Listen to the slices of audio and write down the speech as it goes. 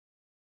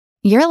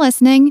You're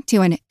listening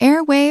to an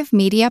Airwave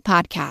Media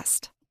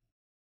Podcast.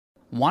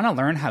 Want to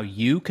learn how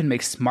you can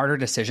make smarter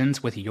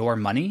decisions with your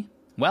money?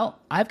 Well,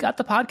 I've got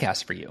the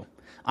podcast for you.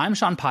 I'm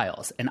Sean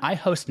Piles, and I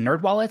host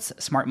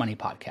NerdWallet's Smart Money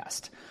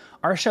Podcast.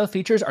 Our show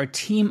features our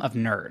team of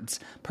nerds,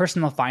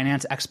 personal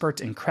finance experts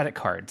in credit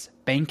cards,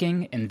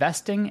 banking,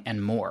 investing,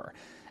 and more.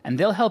 And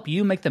they'll help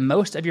you make the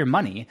most of your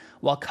money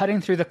while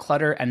cutting through the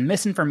clutter and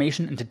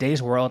misinformation in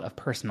today's world of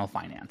personal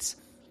finance.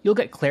 You'll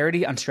get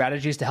clarity on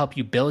strategies to help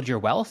you build your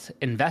wealth,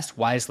 invest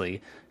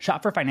wisely,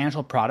 shop for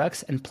financial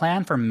products, and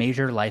plan for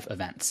major life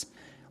events.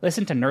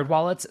 Listen to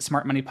NerdWallet's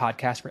Smart Money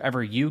Podcast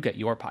wherever you get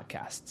your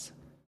podcasts.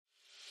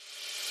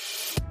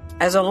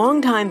 As a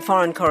longtime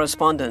foreign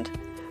correspondent,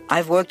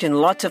 I've worked in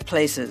lots of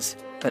places,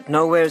 but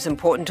nowhere as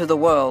important to the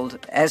world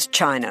as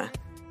China.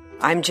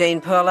 I'm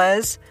Jane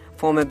Perlez,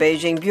 former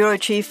Beijing bureau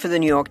chief for the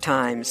New York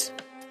Times.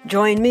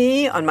 Join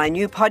me on my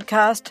new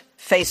podcast,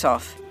 Face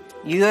Off,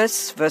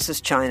 U.S.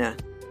 versus China,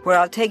 where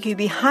I'll take you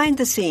behind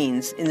the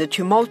scenes in the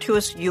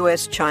tumultuous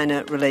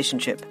U.S.-China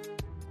relationship.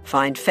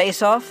 Find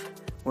Face Off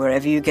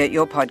wherever you get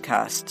your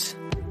podcasts.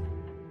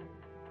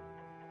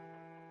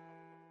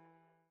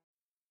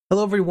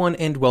 Hello everyone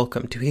and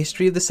welcome to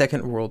History of the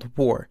Second World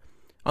War.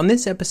 On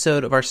this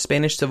episode of our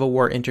Spanish Civil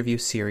War interview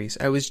series,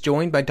 I was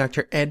joined by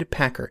Dr. Ed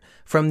Packard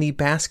from the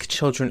Basque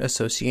Children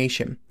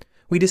Association.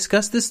 We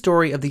discussed the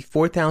story of the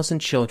 4,000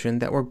 children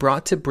that were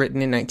brought to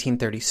Britain in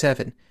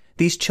 1937.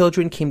 These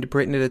children came to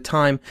Britain at a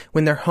time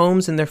when their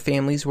homes and their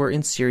families were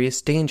in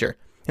serious danger,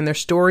 and their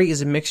story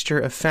is a mixture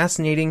of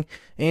fascinating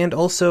and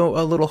also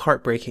a little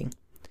heartbreaking.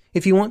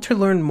 If you want to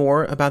learn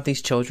more about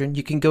these children,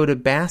 you can go to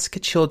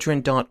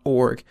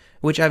basquechildren.org,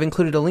 which I've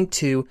included a link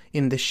to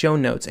in the show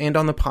notes and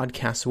on the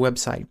podcast's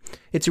website.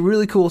 It's a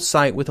really cool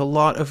site with a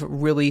lot of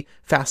really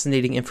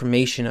fascinating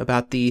information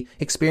about the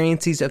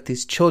experiences of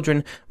these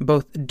children,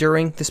 both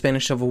during the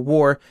Spanish Civil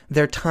War,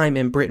 their time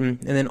in Britain,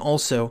 and then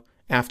also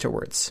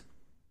afterwards.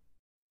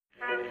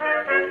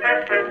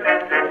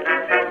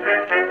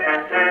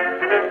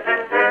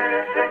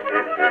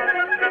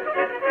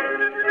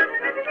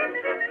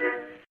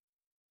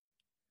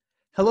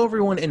 Hello,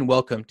 everyone, and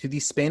welcome to the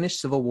Spanish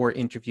Civil War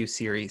interview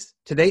series.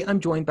 Today, I'm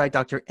joined by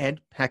Dr. Ed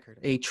Packard,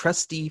 a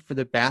trustee for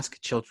the Basque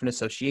Children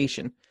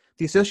Association.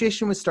 The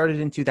association was started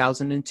in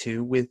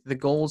 2002 with the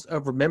goals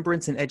of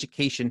remembrance and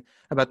education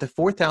about the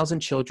 4,000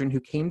 children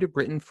who came to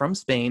Britain from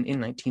Spain in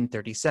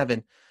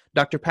 1937.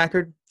 Dr.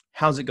 Packard,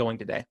 how's it going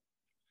today?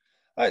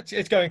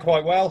 It's going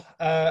quite well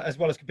as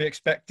could be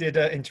expected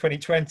in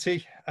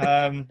 2020.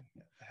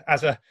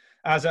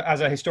 As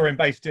a historian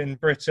based in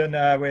Britain,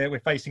 we're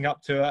facing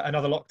up to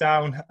another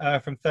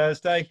lockdown from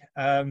Thursday.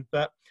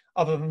 But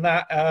other than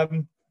that,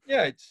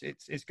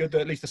 it's good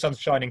that at least the sun's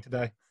shining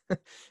today.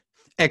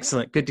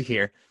 Excellent. Good to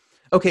hear.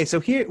 Okay, so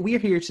we are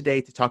here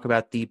today to talk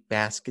about the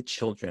Basque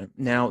children.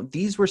 Now,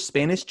 these were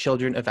Spanish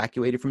children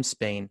evacuated from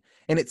Spain,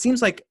 and it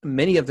seems like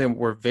many of them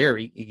were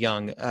very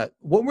young.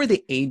 What were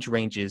the age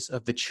ranges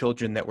of the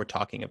children that we're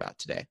talking about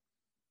today?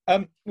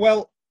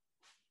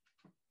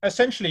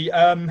 Essentially,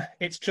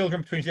 it's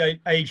children between the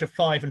age of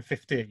 5 and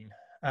 15.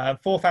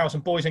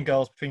 4,000 boys and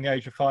girls between the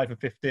age of 5 and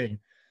 15.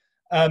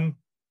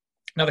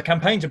 Now, the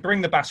campaign to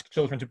bring the Basque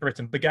children to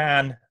Britain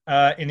began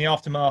in the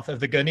aftermath of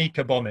the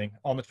Guernica bombing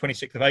on the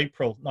 26th of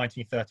April,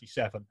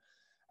 1937.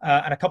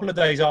 And a couple of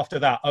days after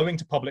that, owing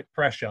to public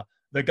pressure,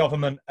 the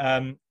government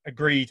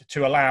agreed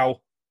to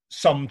allow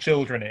some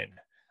children in.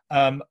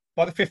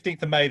 By the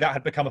 15th of May, that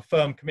had become a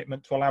firm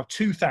commitment to allow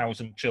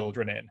 2,000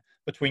 children in,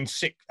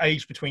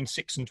 aged between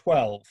 6 and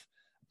 12.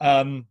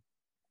 And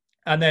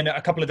then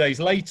a couple of days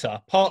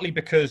later, partly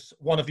because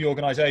one of the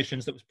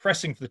organisations that was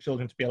pressing for the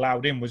children to be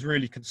allowed in was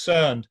really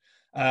concerned.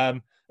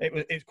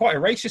 It's quite a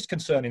racist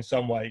concern in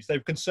some ways. They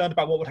were concerned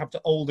about what would happen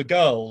to older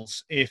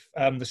girls if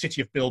the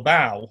city of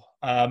Bilbao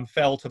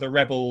fell to the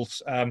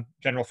rebels,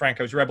 General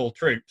Franco's rebel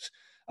troops,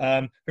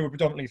 who were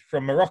predominantly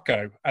from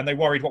Morocco. And they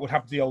worried what would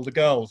happen to the older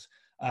girls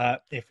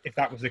if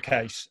that was the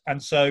case.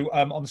 And so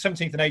on the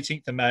 17th and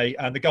 18th of May,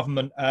 the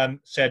government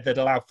said they'd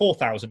allow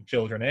 4,000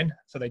 children in.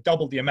 So they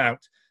doubled the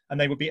amount, and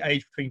they would be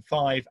aged between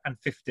 5 and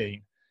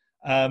 15.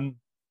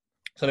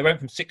 So they went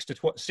from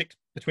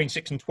between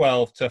 6 and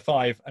 12 to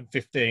 5 and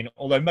 15,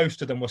 although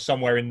most of them were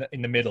somewhere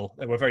in the middle.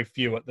 There were very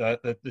few at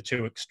the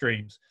two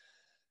extremes.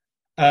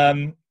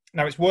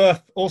 Now, it's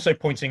worth also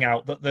pointing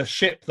out that the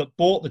ship that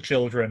brought the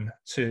children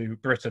to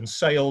Britain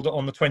sailed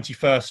on the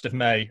 21st of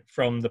May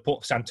from the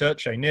port of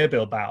Santurce near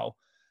Bilbao.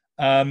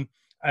 And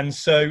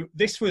so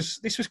this was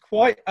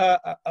quite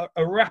a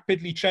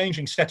rapidly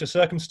changing set of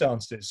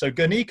circumstances. So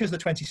Guernica is the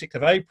 26th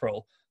of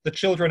April. The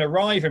children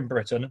arrive in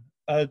Britain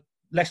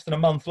less than a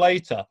month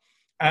later.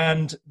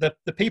 And the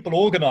people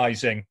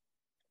organising,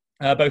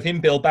 both in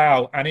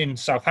Bilbao and in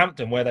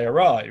Southampton, where they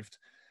arrived,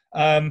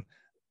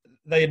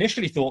 they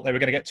initially thought they were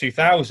going to get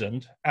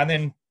 2,000, and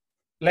then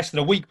less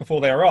than a week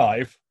before they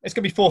arrive, it's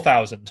going to be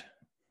 4,000.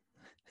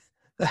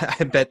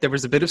 I bet there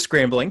was a bit of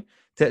scrambling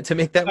to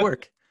make that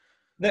work.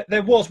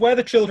 There was. Where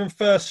the children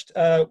first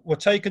were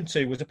taken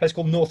to was a place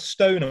called North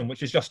Stoneham,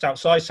 which is just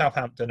outside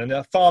Southampton, and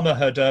a farmer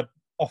had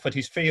offered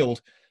his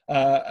field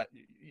a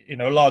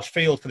large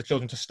field for the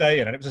children to stay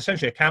in, and it was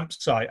essentially a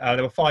campsite.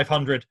 There were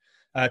 500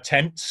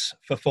 tents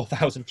for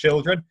 4,000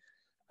 children,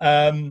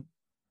 and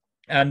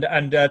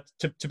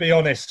to be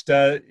honest,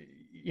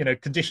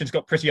 conditions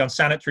got pretty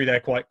unsanitary there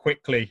quite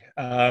quickly.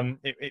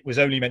 It was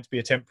only meant to be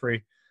a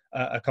temporary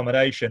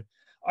accommodation.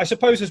 I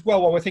suppose as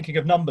well, while we're thinking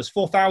of numbers,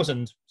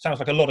 4,000 sounds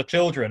like a lot of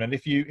children. And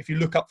if you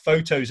look up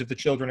photos of the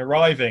children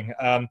arriving,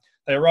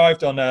 they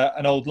arrived on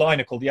an old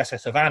liner called the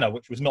SS Havana,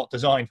 which was not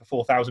designed for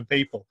 4,000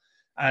 people.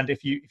 And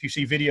if you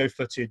see video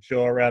footage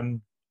or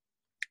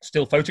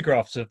still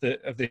photographs of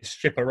this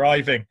ship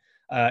arriving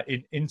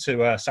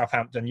into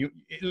Southampton,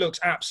 it looks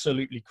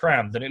absolutely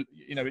crammed, and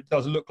it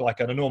does look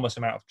like an enormous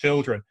amount of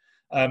children.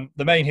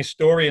 The main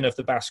historian of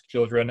the Basque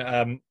children,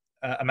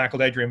 a man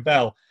called Adrian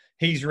Bell,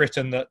 he's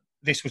written that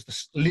this was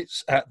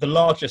the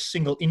largest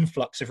single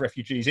influx of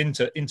refugees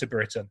into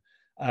Britain,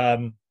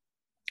 and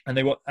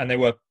they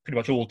were pretty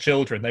much all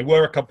children. They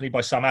were accompanied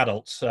by some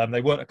adults.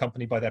 They weren't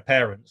accompanied by their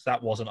parents.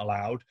 That wasn't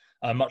allowed.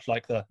 Much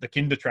like the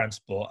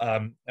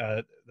Kindertransport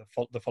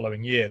the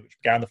following year, which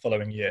began the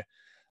following year.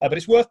 But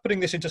it's worth putting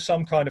this into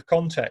some kind of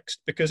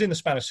context, because in the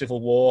Spanish Civil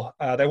War,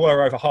 there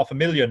were over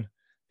 500,000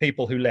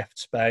 people who left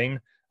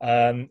Spain,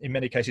 in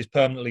many cases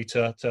permanently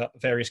to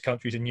various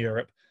countries in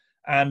Europe.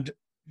 And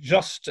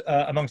just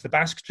amongst the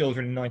Basque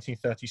children in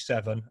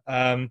 1937,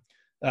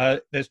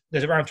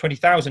 there's around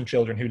 20,000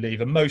 children who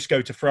leave, and most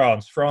go to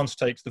France. France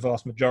takes the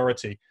vast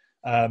majority.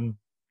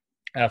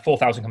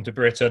 4,000 come to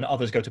Britain,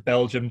 others go to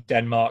Belgium,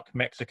 Denmark,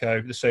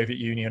 Mexico, the Soviet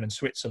Union, and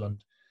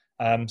Switzerland.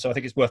 So I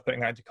think it's worth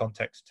putting that into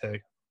context too.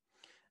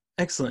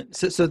 Excellent.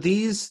 So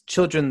these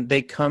children,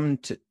 they come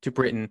to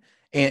Britain,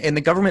 and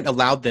the government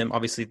allowed them.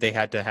 Obviously, they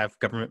had to have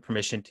government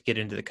permission to get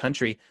into the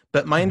country.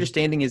 But my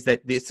understanding is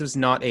that this was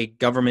not a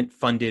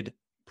government-funded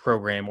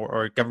program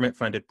or a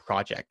government-funded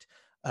project.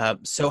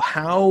 So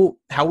how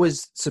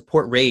was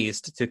support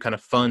raised to kind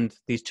of fund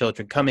these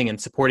children coming and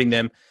supporting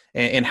them,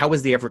 and how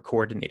was the effort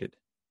coordinated?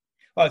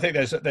 Well, I think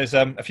there's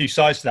a few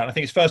sides to that. I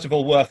think it's first of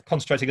all worth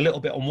concentrating a little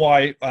bit on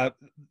why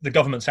the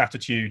government's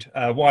attitude,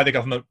 why the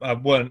government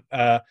weren't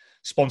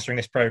sponsoring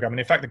this program, and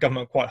in fact the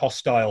government were quite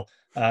hostile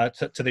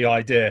to the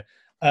idea,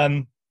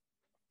 and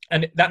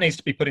that needs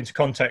to be put into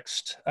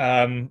context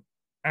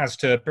as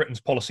to Britain's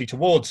policy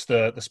towards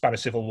the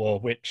Spanish Civil War,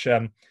 which,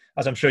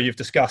 as I'm sure you've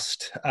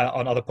discussed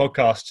on other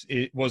podcasts,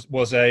 it was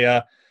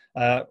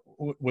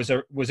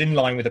in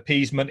line with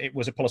appeasement. It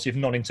was a policy of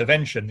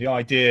non-intervention. The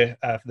idea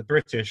for the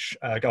British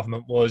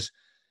government was,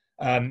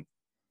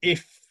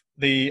 if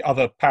the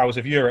other powers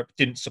of Europe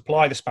didn't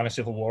supply the Spanish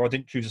Civil War or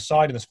didn't choose a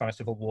side in the Spanish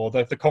Civil War,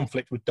 the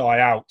conflict would die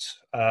out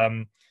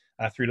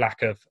through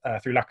lack of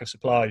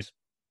supplies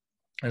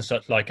and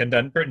such like. And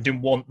then Britain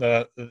didn't want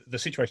the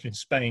situation in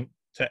Spain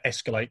to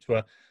escalate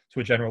to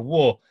a general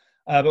war.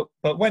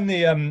 But when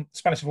the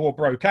Spanish Civil War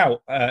broke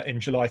out in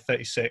July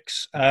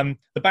 36,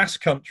 the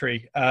Basque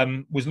country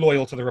was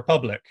loyal to the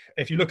Republic.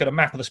 If you look at a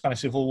map of the Spanish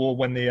Civil War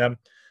when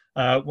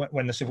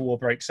the Civil War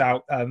breaks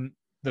out,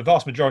 the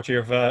vast majority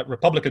of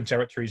Republican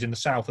territories in the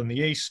south and the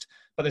east,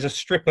 but there's a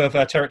strip of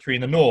territory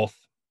in the north,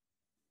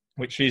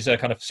 which is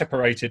kind of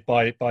separated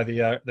by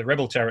the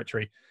rebel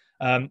territory,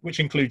 which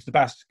includes the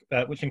Basque,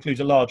 which includes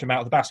a large amount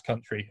of the Basque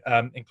country,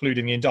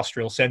 including the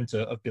industrial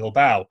centre of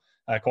Bilbao.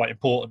 Quite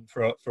important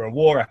for a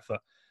war effort.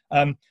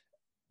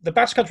 The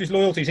Basque country's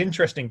loyalty is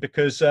interesting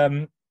because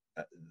the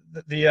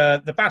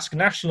Basque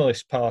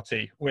Nationalist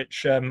Party,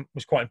 which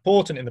was quite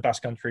important in the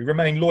Basque country,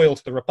 remained loyal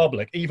to the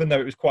Republic, even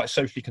though it was quite a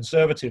socially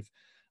conservative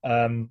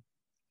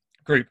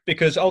group,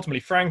 because ultimately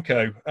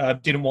Franco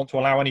didn't want to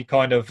allow any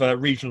kind of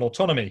regional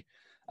autonomy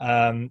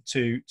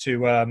to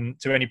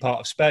any part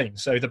of Spain.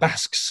 So the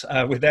Basques,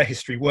 with their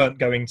history, weren't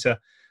going to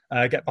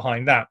get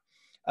behind that.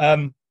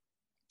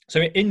 So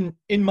in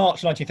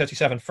March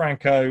 1937,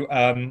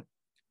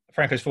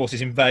 Franco's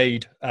forces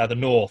invade the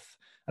north,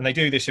 and they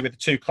do this with the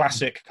two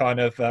classic kind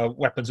of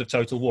weapons of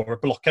total war: a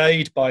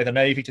blockade by the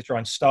navy to try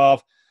and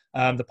starve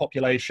the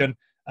population,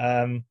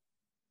 and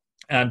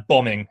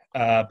bombing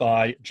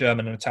by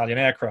German and Italian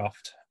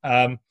aircraft,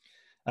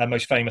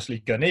 most famously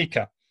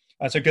Guernica.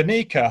 So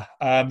Guernica,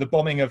 the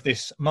bombing of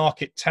this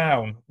market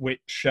town,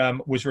 which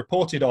was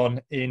reported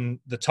on in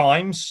the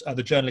Times.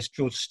 The journalist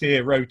George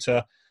Steer wrote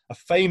a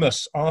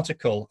famous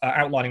article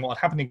outlining what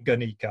had happened in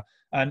Guernica,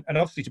 and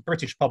obviously to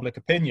British public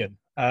opinion,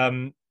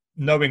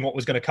 knowing what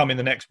was going to come in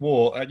the next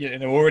war,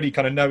 already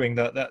kind of knowing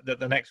that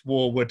the next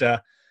war would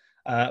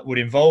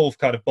involve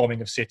kind of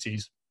bombing of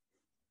cities.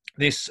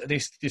 This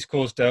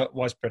caused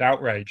widespread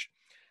outrage,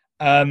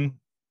 and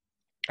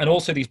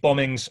also these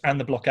bombings and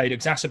the blockade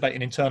exacerbate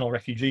an internal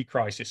refugee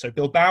crisis. So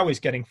Bilbao is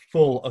getting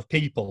full of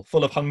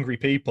hungry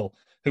people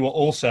who are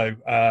also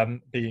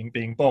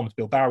being bombed.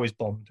 Bilbao is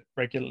bombed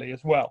regularly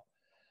as well.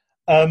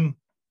 And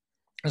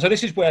so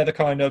this is where the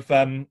kind of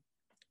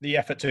the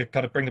effort to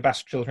kind of bring the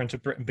Basque children to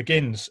Britain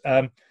begins.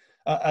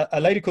 A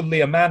lady called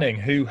Leah Manning,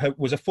 who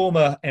was a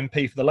former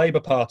MP for the Labour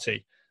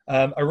Party,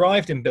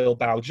 arrived in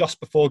Bilbao just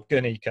before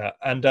Guernica,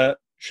 and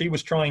she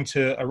was trying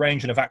to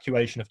arrange an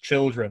evacuation of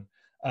children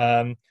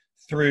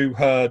through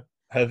her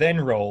her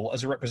then role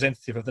as a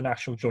representative of the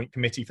National Joint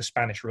Committee for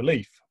Spanish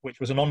Relief, which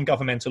was a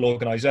non-governmental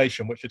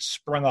organisation which had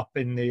sprung up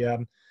in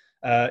the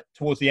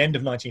towards the end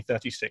of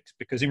 1936,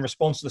 because in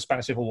response to the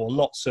Spanish Civil War,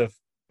 lots of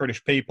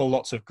British people,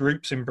 lots of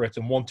groups in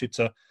Britain wanted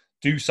to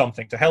do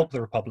something to help the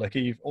Republic,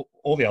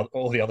 or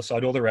the other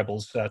side, or the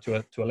rebels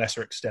to a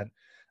lesser extent.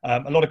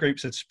 A lot of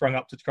groups had sprung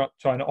up to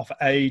try and offer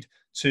aid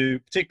to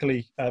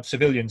particularly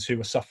civilians who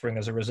were suffering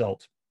as a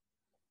result.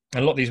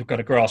 And a lot of these were kind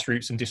of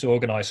grassroots and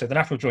disorganised. So the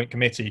National Joint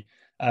Committee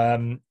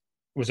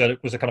was a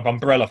kind of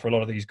umbrella for a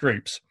lot of these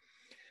groups.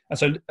 And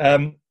so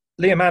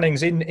Leah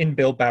Manning's in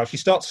Bilbao. She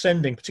starts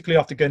sending, particularly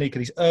after Guernica,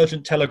 these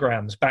urgent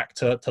telegrams back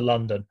to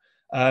London.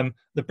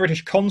 The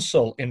British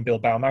consul in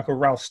Bilbao, Michael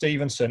Ralph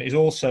Stevenson, is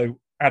also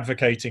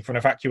advocating for an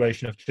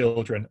evacuation of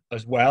children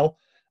as well.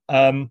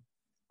 And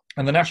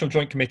the National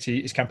Joint Committee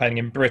is campaigning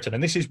in Britain.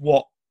 And this is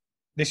what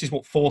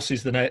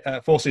forces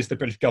the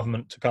British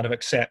government to kind of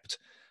accept,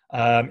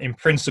 in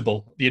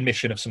principle, the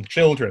admission of some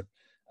children.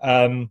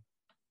 And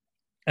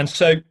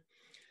so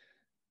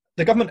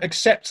the government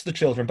accepts the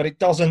children, but it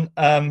doesn't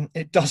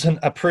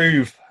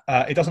approve.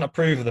 It doesn't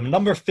approve of them. A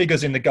number of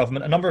figures in the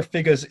government, a number of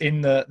figures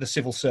in the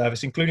civil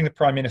service, including the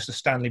Prime Minister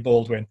Stanley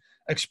Baldwin,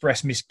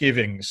 express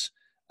misgivings.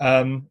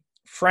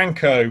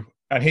 Franco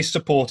and his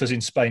supporters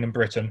in Spain and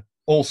Britain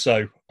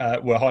also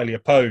were highly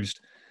opposed.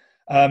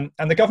 And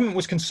the government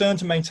was concerned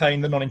to maintain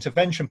the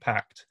non-intervention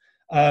pact.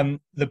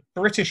 The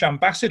British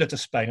ambassador to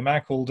Spain, a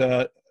man called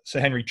Sir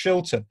Henry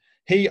Chiltern,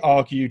 he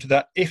argued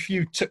that if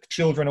you took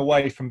children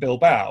away from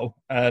Bilbao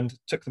and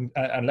took them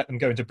and let them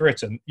go into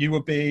Britain, you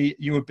would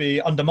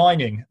be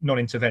undermining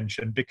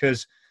non-intervention,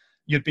 because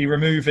you'd be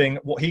removing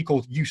what he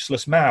called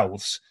useless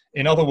mouths.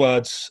 In other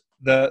words,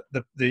 the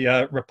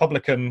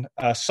Republican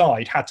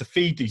side had to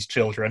feed these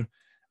children.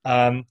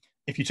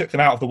 If you took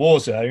them out of the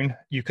war zone,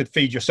 you could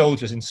feed your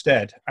soldiers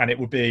instead, and it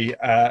would be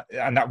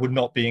and that would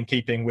not be in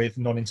keeping with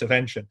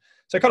non-intervention.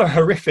 So kind of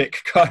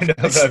horrific kind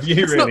of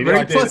view, it's really. Not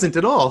very pleasant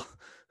at all.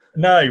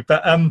 No,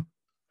 but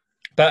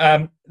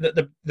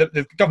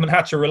the government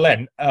had to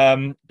relent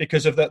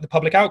because of the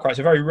public outcry. It's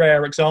a very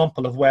rare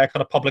example of where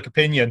kind of public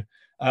opinion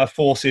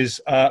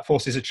forces a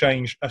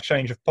change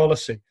of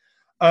policy.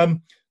 But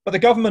the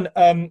government,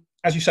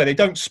 as you say, they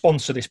don't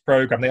sponsor this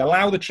program. They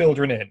allow the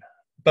children in,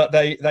 but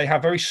they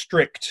have very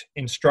strict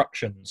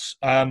instructions.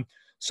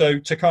 So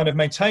to kind of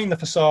maintain the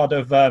facade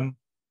of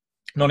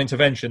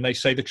non-intervention, they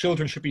say the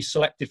children should be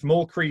selected from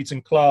all creeds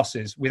and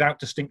classes without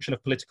distinction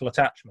of political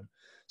attachment.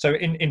 So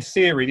in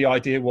theory, the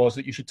idea was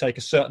that you should take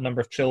a certain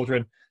number of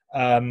children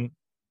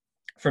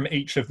from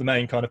each of the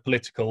main kind of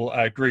political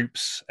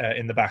groups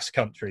in the Basque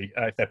country,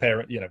 if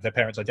their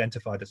parents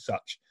identified as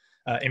such.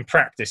 In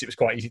practice, it was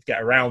quite easy to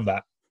get around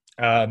that,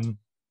 and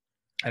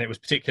it was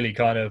particularly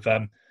kind of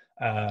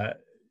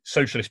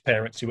socialist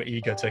parents who were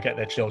eager to get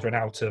their children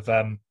out of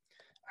the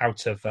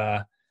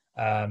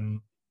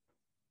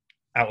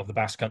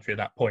Basque country at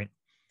that point.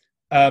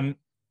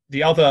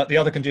 The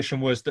other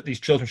condition was that these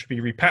children should be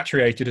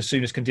repatriated as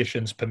soon as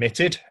conditions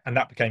permitted, and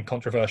that became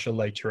controversial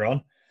later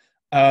on.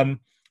 And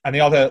the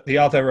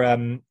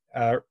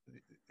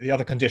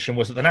other condition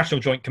was that the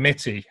National Joint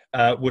Committee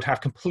would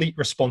have complete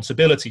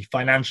responsibility,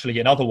 financially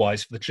and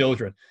otherwise, for the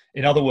children.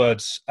 In other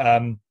words,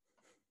 the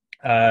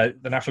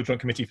National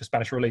Joint Committee for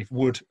Spanish Relief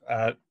would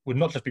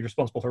not just be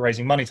responsible for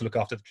raising money to look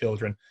after the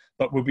children,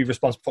 but would be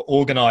responsible for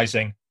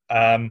organising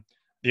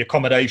the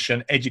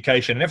accommodation,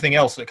 education, and everything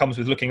else that comes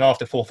with looking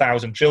after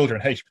 4,000 children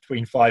aged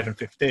between 5 and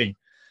 15.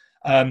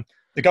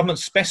 The government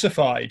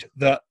specified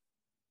that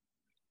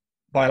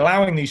by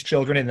allowing these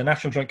children in, the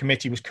National Joint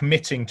Committee was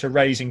committing to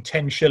raising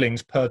 10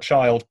 shillings per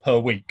child per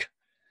week.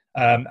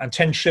 And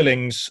 10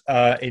 shillings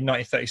in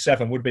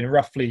 1937 would have been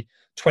roughly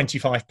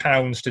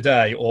 £25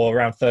 today, or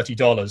around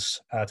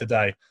 $30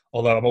 today.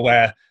 Although I'm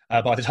aware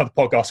by the time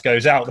the podcast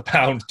goes out, the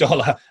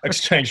pound-dollar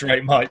exchange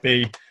rate might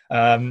be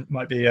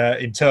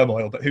in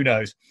turmoil, but who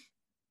knows?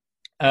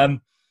 In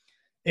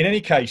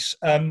any case,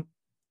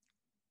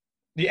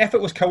 the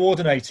effort was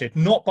coordinated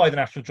not by the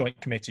National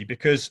Joint Committee,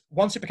 because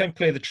once it became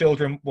clear the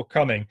children were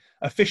coming,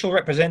 official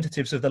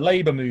representatives of the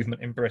Labour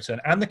movement in Britain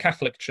and the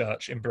Catholic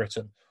Church in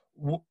Britain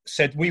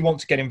said, we want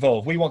to get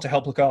involved, we want to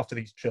help look after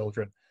these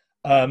children.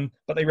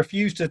 But they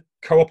refused to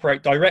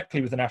cooperate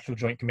directly with the National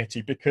Joint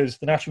Committee, because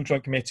the National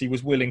Joint Committee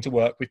was willing to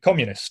work with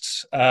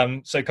communists.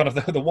 So kind of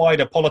the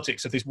wider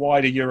politics of this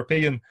wider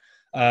European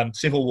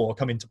civil war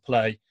come into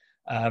play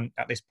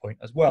at this point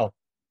as well.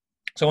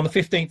 So on the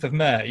 15th of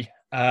May,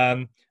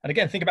 and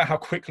again, think about how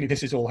quickly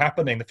this is all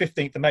happening. The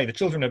 15th of May, the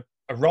children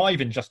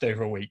arrive in just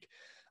over a week.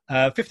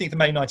 15th of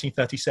May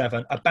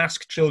 1937, a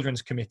Basque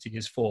Children's Committee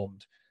is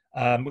formed,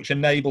 which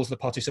enables the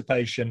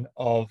participation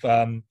of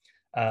the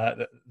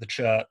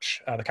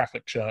church, the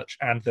Catholic Church,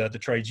 and the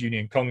Trades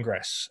Union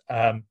Congress.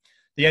 The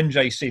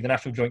NJC, the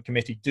National Joint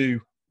Committee,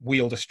 do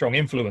wield a strong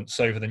influence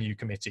over the new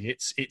committee.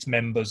 Its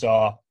members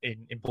are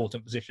in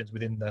important positions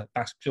within the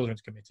Basque Children's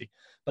Committee.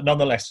 But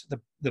nonetheless,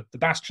 the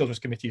Basque Children's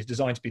Committee is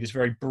designed to be this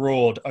very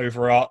broad,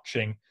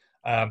 overarching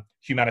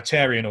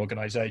humanitarian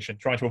organisation,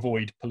 trying to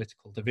avoid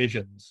political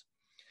divisions.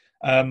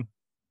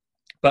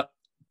 But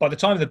by the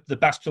time the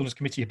Basque Children's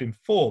Committee had been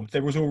formed,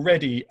 there was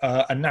already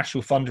a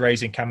national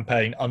fundraising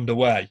campaign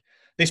underway.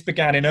 This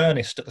began in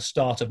earnest at the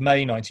start of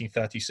May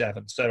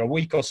 1937. So a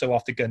week or so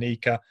after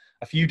Guernica,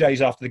 a few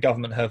days after the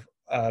government have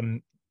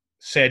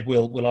said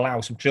we'll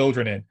allow some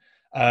children in,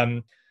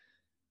 a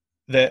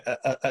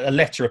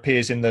letter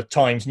appears in the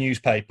Times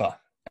newspaper.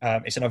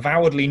 It's an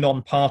avowedly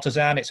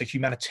non-partisan, it's a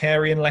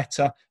humanitarian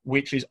letter,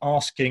 which is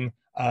asking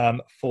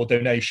for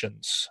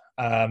donations.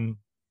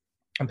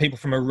 And people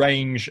from a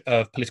range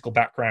of political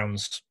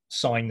backgrounds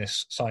sign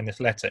this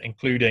letter,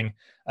 including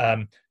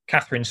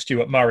Catherine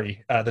Stewart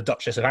Murray, the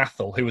Duchess of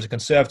Atholl, who was a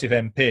Conservative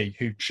MP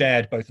who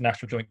chaired both the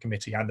National Joint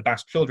Committee and the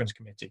Basque Children's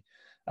Committee.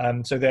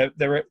 So there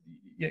are,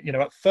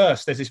 at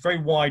first, there's this very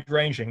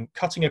wide-ranging,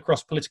 cutting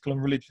across political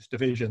and religious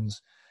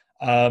divisions,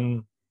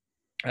 a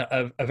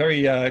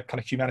very kind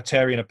of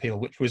humanitarian appeal,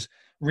 which was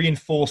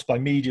reinforced by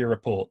media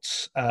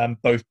reports,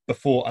 both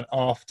before and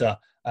after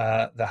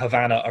the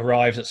Havana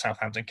arrives at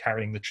Southampton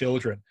carrying the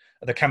children.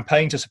 The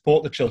campaign to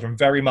support the children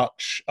very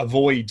much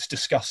avoids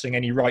discussing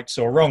any rights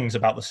or wrongs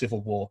about the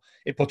Civil War.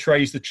 It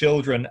portrays the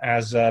children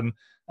as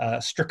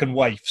stricken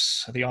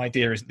waifs. The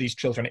idea is that these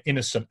children are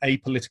innocent,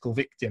 apolitical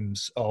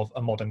victims of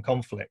a modern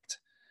conflict.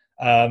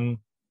 And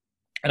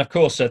of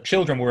course,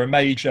 children were a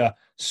major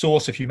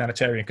source of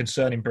humanitarian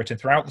concern in Britain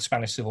throughout the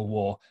Spanish Civil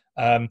War.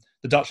 The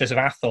Duchess of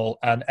Atholl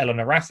and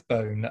Eleanor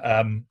Rathbone,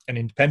 an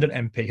independent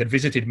MP, had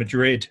visited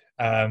Madrid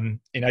in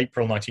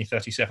April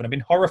 1937 and been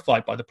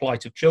horrified by the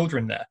plight of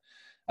children there.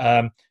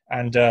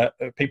 And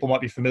people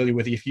might be familiar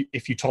with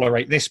if you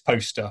tolerate this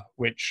poster,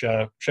 which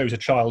shows a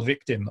child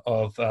victim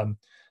of the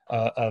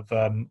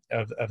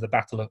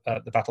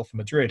battle for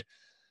Madrid.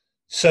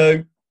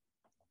 So,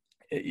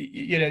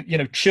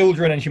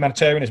 children and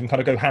humanitarianism kind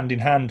of go hand in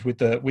hand with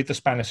the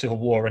Spanish Civil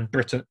War and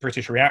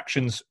British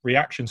reactions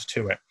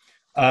to it.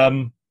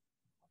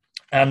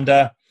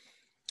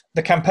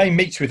 The campaign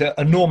meets with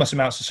enormous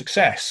amounts of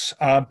success.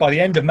 By the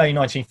end of May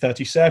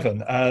 1937,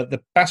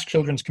 the Basque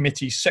Children's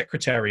Committee's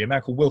secretary, a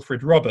man called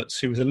Wilfred Roberts,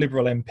 who was a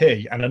Liberal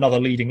MP and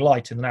another leading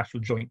light in the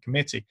National Joint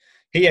Committee,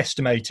 he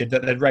estimated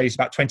that they'd raised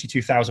about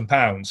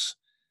 £22,000,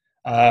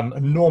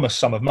 enormous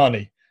sum of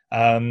money.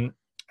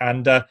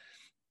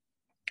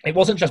 It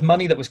wasn't just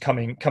money that was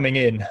coming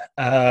in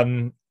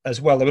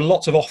as well. There were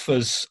lots of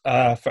offers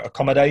for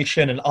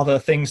accommodation and other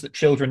things that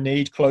children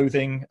need,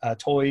 clothing,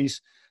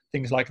 toys,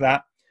 things like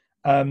that.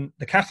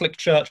 The Catholic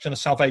Church and the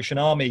Salvation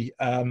Army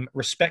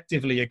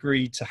respectively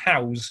agreed to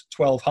house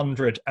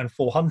 1,200 and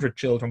 400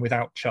 children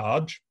without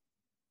charge.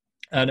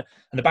 And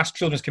the Basque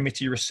Children's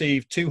Committee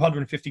received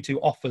 252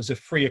 offers of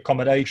free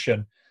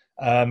accommodation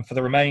for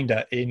the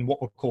remainder in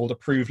what were called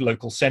approved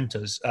local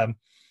centres.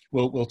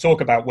 We'll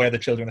talk about where the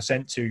children are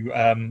sent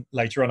to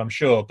later on, I'm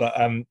sure. But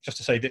just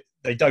to say that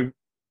they don't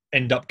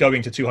end up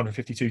going to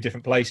 252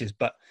 different places,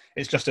 but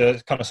it's just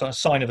a kind of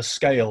sign of a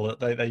scale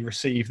that they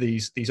receive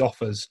these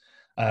offers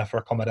for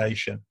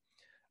accommodation.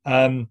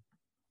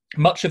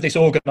 Much of this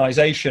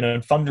organisation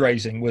and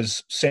fundraising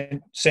was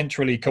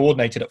centrally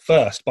coordinated at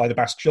first by the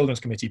Basque Children's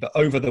Committee, but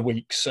over the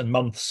weeks and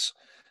months,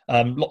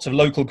 lots of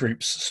local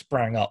groups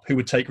sprang up who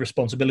would take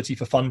responsibility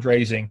for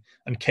fundraising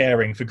and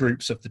caring for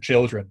groups of the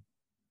children.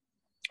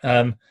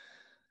 And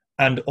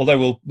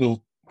although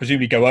we'll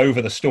presumably go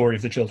over the story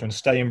of the children's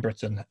stay in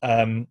Britain,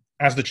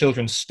 as the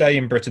children's stay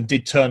in Britain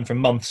did turn from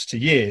months to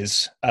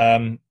years,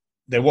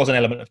 there was an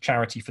element of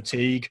charity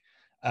fatigue.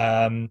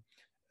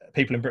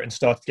 People in Britain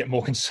started to get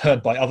more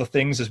concerned by other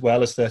things as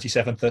well, as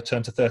 37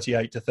 turned to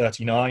 38 to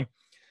 39.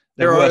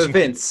 There are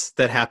events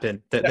that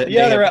happen.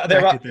 There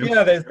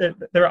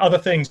are other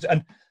things,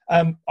 and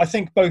I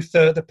think both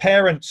the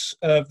parents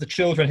of the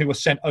children who were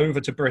sent over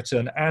to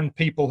Britain and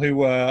people who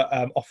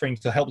were offering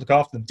to help look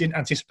after them didn't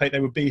anticipate they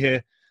would be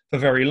here for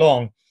very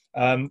long.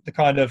 The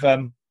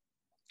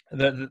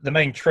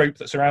main trope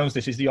that surrounds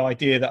this is the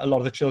idea that a lot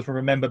of the children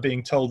remember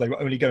being told they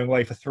were only going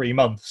away for 3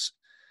 months.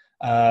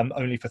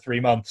 Only for 3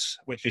 months,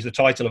 which is the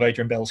title of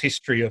Adrian Bell's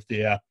history of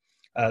the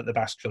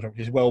Basque children,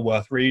 which is well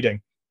worth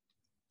reading.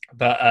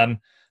 But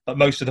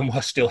most of them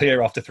were still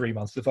here after 3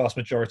 months. The vast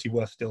majority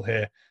were still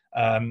here,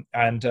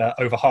 and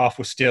over half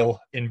were still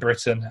in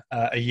Britain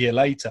a year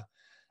later.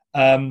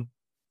 And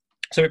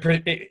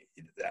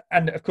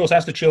of course,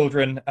 as the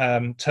children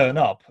turn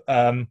up,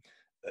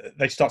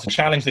 they start to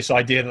challenge this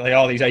idea that they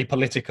are these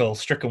apolitical,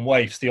 stricken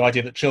waifs. The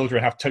idea that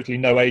children have totally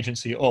no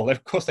agency at all.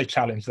 Of course, they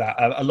challenge that.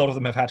 A lot of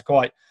them have had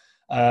quite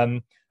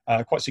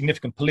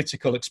significant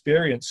political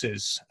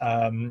experiences,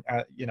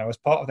 as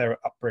part of their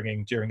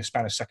upbringing during the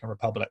Spanish Second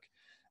Republic.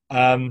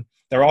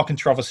 There are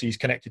controversies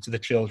connected to the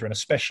children,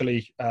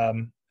 especially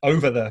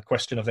over the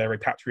question of their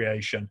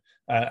repatriation,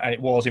 and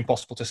it was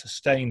impossible to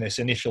sustain this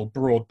initial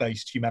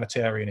broad-based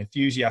humanitarian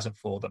enthusiasm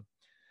for them.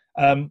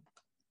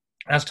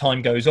 As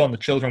time goes on, the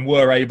children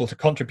were able to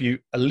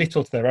contribute a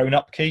little to their own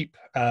upkeep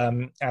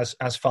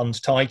as funds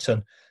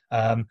tighten.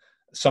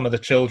 Some of the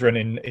children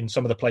in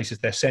some of the places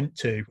they're sent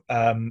to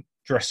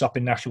dress up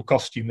in national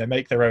costume. They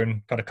make their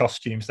own kind of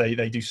costumes.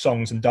 They do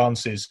songs and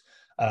dances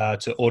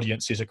to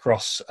audiences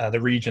across the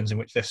regions in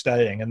which they're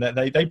staying, and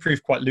they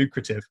prove quite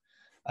lucrative.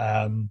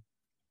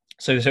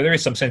 So there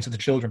is some sense of the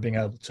children being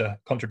able to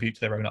contribute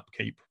to their own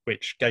upkeep,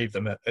 which gave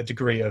them a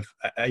degree of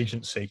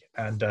agency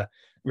and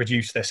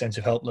reduced their sense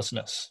of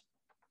helplessness.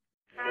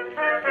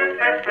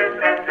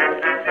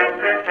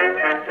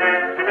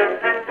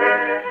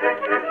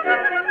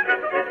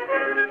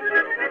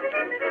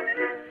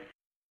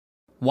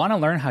 Want to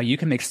learn how you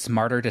can make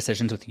smarter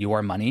decisions with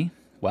your money?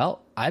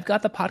 Well, I've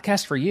got the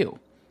podcast for you.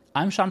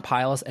 I'm Sean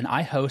Piles, and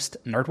I host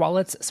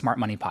NerdWallet's Smart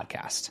Money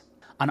Podcast.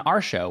 On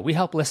our show, we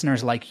help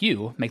listeners like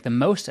you make the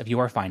most of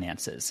your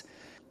finances.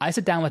 I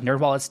sit down with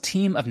NerdWallet's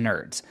team of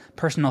nerds,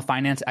 personal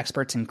finance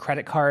experts in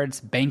credit cards,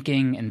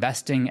 banking,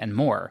 investing, and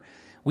more.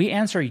 We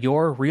answer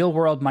your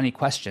real-world money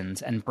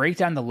questions and break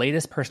down the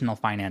latest personal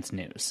finance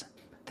news.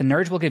 The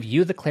nerds will give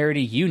you the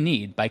clarity you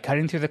need by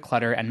cutting through the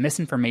clutter and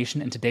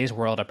misinformation in today's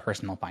world of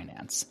personal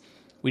finance.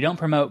 We don't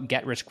promote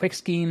get-rich-quick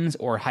schemes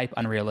or hype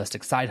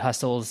unrealistic side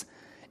hustles.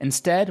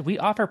 Instead, we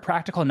offer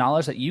practical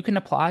knowledge that you can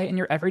apply in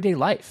your everyday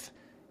life.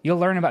 You'll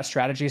learn about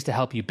strategies to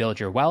help you build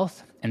your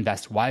wealth,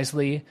 invest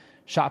wisely,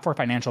 shop for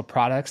financial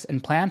products,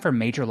 and plan for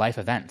major life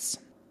events.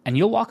 And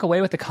you'll walk away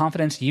with the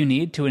confidence you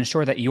need to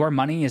ensure that your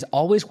money is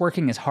always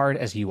working as hard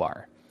as you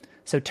are.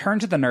 So turn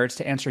to the nerds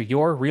to answer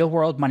your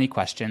real-world money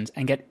questions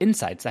and get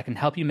insights that can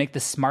help you make the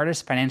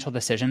smartest financial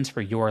decisions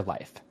for your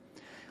life.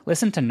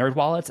 Listen to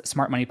NerdWallet's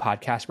Smart Money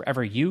Podcast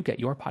wherever you get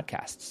your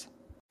podcasts.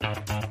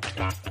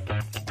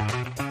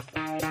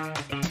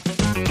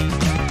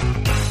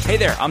 Hey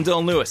there, I'm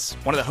Dylan Lewis,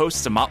 one of the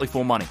hosts of Motley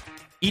Fool Money.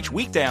 Each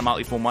weekday on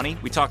Motley Fool Money,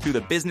 we talk through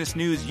the business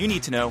news you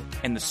need to know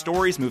and the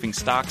stories moving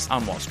stocks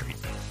on Wall Street.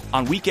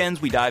 On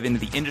weekends, we dive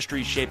into the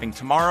industries shaping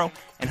tomorrow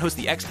and host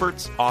the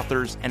experts,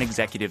 authors, and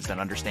executives that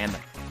understand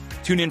them.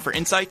 Tune in for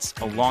insights,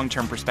 a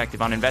long-term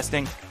perspective on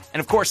investing,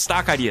 and of course,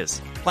 stock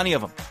ideas. Plenty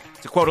of them.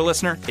 To quote a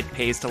listener, it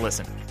pays to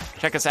listen.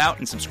 Check us out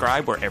and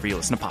subscribe wherever you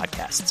listen to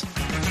podcasts.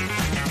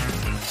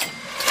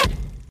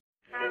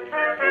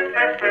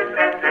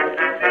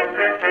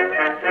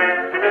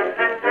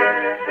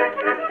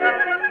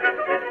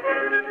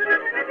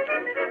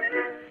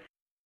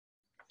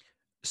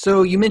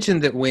 So you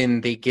mentioned that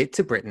when they get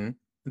to Britain,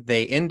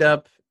 they end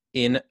up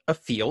in a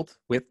field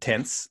with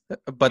tents,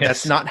 but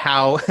that's not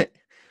how,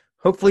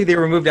 hopefully they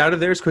were moved out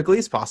of there as quickly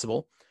as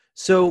possible.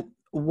 So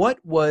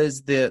what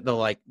was the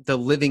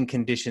living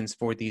conditions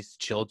for these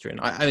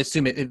children? I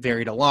assume it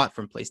varied a lot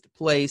from place to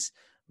place,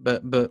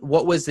 but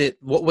what was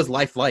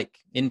life like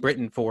in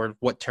Britain for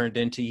what turned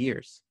into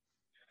years?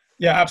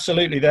 Yeah,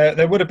 absolutely.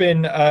 There would have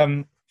been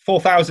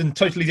 4,000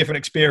 totally different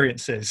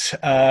experiences.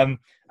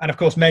 And of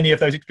course, many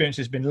of those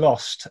experiences have been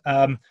lost.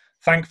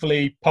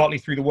 Thankfully, partly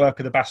through the work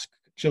of the Basque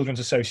Children's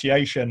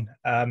Association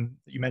that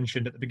you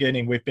mentioned at the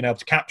beginning, we've been able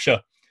to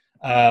capture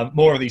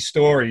more of these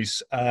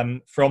stories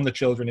from the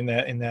children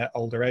in their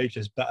older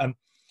ages. But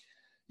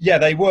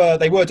they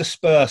were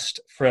dispersed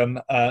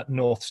from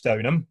North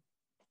Stoneham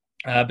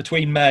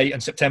between May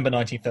and September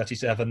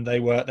 1937. They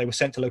were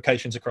sent to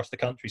locations across the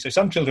country. So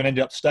some children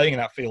ended up staying in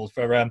that field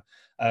for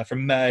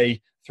from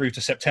May through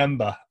to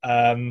September.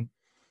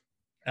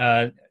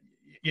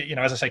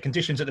 As I say,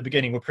 conditions at the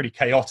beginning were pretty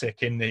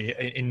chaotic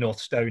in North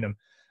Stoneham.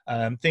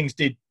 Things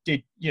did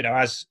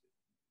as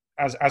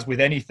with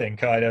anything,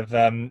 kind of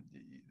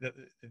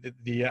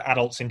the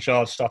adults in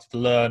charge started to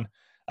learn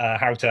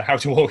how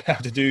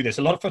to do this.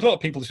 For a lot of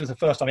people, this was the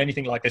first time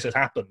anything like this has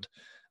happened,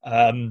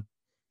 or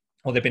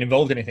they've been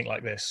involved in anything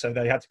like this. So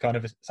they had to kind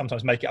of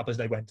sometimes make it up as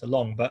they went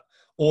along. But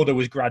order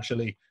was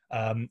gradually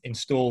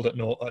installed at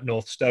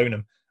North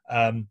Stoneham.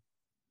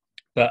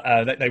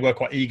 But they were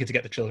quite eager to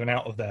get the children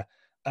out of there.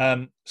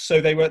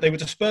 So they were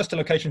dispersed to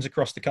locations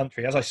across the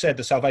country. As I said,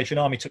 the Salvation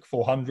Army took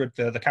 400,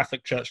 the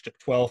Catholic Church took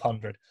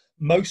 1,200.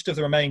 Most of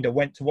the remainder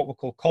went to what were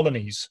called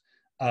colonies,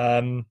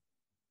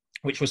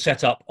 which were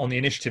set up on the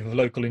initiative of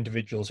local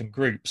individuals and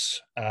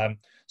groups.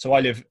 So I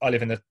live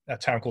in a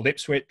town called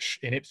Ipswich.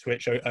 In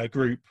Ipswich, a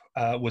group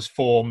was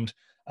formed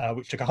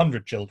which took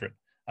 100 children.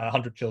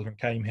 100 children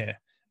came here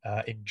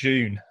in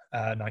June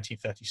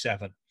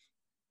 1937.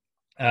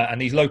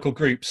 And these local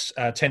groups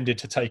tended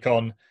to take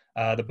on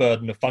the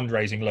burden of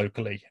fundraising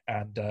locally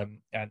and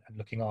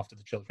looking after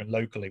the children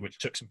locally, which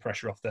took some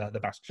pressure off the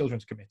Basque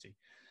Children's Committee.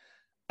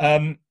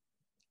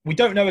 We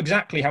don't know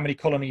exactly how many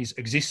colonies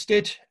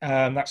existed.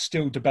 That's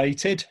still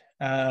debated.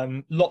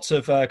 Lots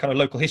of kind of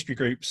local history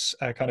groups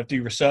kind of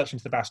do research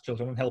into the Basque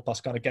children and help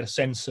us kind of get a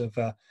sense of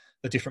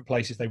the different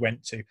places they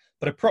went to.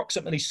 But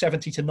approximately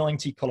 70 to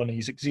 90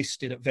 colonies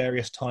existed at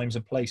various times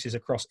and places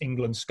across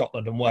England,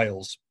 Scotland and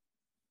Wales.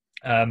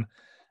 And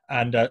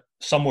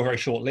some were very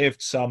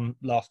short-lived. Some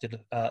lasted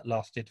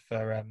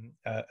for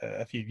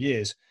a few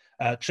years.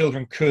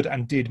 Children could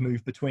and did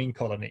move between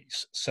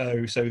colonies,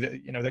 so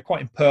that, they're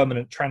quite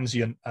impermanent,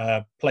 transient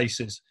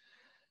places.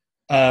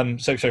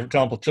 So for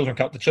example, the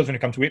children who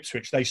come to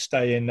Ipswich, they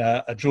stay in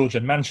a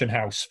Georgian mansion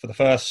house for the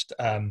first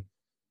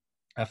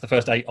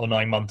 8 or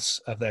 9 months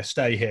of their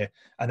stay here,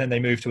 and then they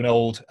move to an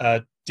old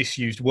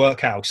disused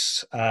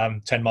workhouse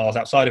 10 miles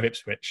outside of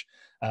Ipswich.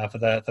 for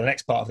the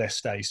next part of their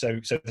stay. So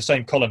the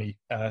same colony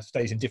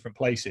stays in different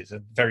places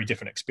and very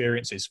different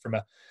experiences, from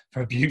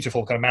a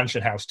beautiful kind of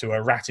mansion house to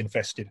a rat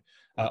infested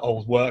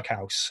old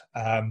workhouse.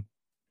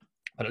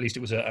 But at least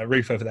it was a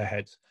roof over their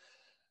heads.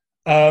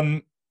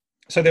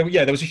 So there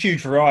was a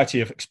huge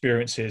variety of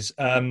experiences.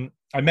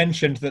 I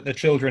mentioned that the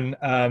children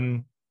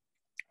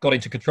got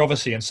into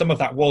controversy, and some of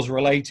that was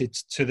related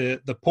to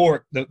the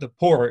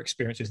poorer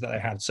experiences that they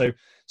had. So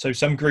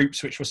some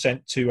groups which were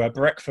sent to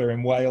Breckford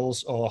in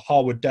Wales or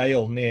Harwood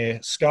Dale near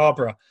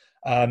Scarborough,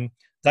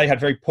 they had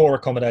very poor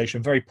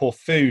accommodation, very poor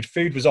food.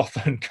 Food was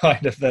often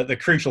kind of the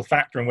crucial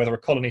factor in whether a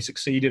colony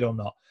succeeded or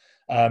not,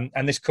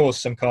 and this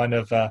caused some kind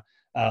of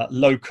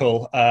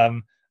local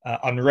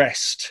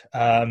unrest.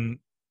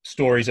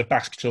 Stories of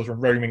Basque children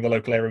roaming the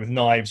local area with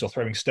knives or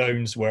throwing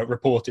stones were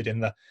reported in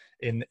the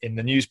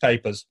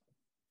newspapers,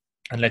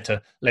 and led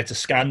to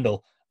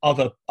scandal.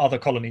 Other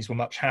colonies were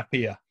much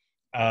happier.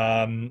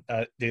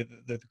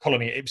 The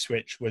colony at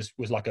Ipswich was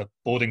like a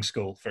boarding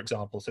school, for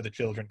example. So the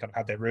children kind of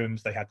had their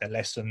rooms, they had their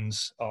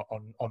lessons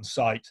on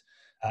site,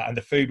 and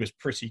the food was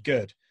pretty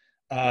good.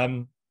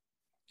 I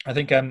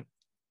think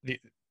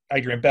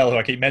Adrian Bell, who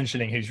I keep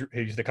mentioning,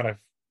 who's the kind of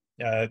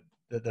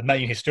the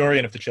main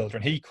historian of the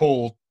children, he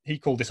called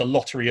this a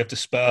lottery of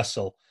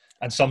dispersal,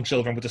 and some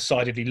children were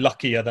decidedly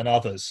luckier than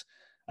others.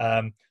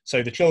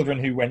 So the children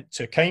who went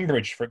to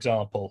Cambridge, for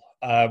example,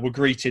 were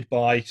greeted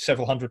by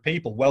several hundred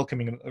people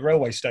welcoming them at the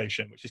railway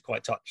station, which is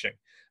quite touching.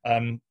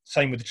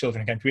 Same with the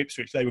children who came to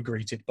Ipswich; they were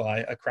greeted by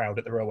a crowd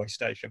at the railway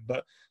station.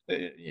 But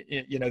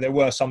there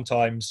were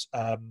sometimes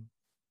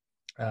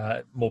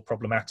more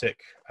problematic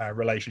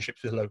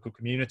relationships with local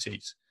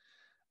communities.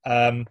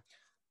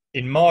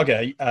 In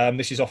Margate,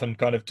 this is often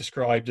kind of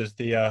described as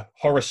the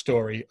horror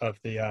story of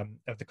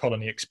the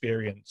colony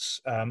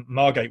experience.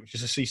 Margate, which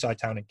is a seaside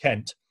town in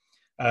Kent,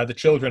 the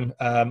children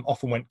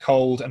often went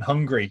cold and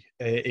hungry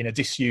in a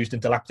disused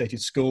and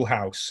dilapidated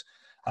schoolhouse.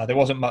 There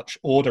wasn't much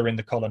order in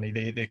the colony.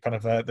 The kind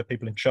of the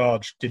people in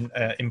charge didn't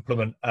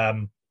implement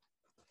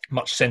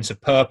much sense of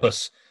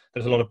purpose. There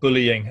was a lot of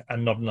bullying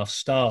and not enough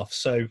staff.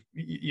 So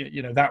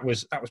that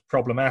was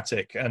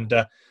problematic, and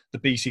the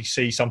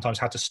BCC sometimes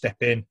had to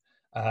step in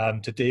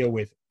to deal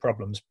with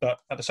problems. But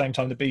at the same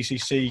time, the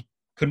BCC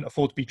couldn't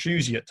afford to be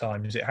choosy at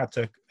times. It had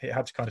to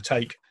kind of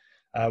take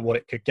what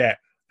it could get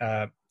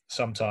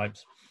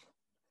sometimes,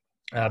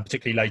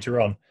 particularly later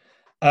on.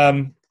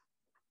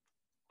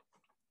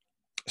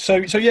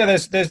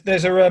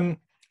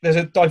 There's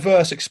a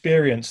diverse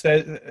experience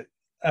there.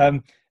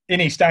 In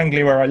East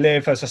Anglia, where I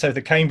live, as I said,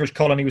 the Cambridge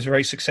colony was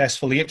very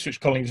successful. The Ipswich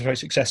colony was very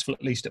successful,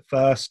 at least at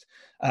first.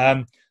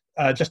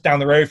 Just down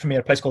the road from me,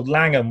 a place called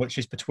Langham, which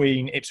is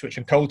between Ipswich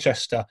and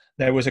Colchester,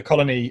 there was a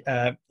colony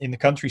in the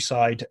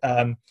countryside,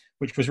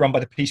 which was run by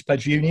the Peace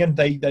Pledge Union.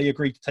 They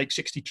agreed to take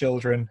 60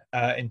 children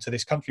into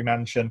this country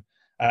mansion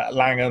at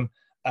Langham.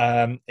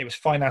 It was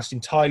financed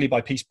entirely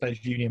by Peace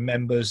Pledge Union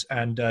members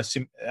and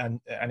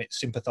its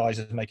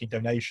sympathisers making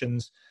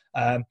donations.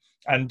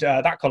 And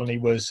that colony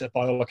was,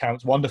 by all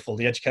accounts, wonderful.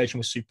 The education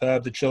was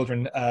superb. The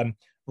children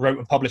wrote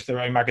and published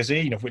their own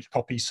magazine, of which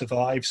copies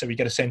survive, so we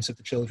get a sense of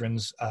the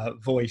children's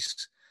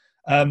voice.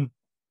 I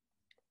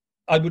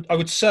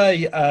would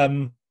say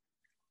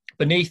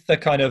beneath the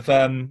kind of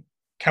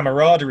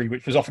camaraderie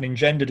which was often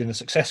engendered in the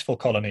successful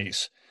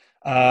colonies,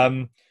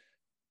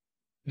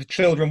 the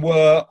children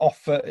were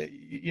often,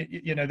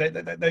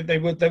 they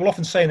will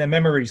often say in their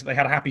memories that they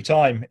had a happy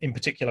time in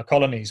particular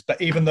colonies.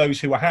 But even those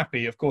who were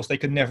happy, of course, they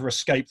could never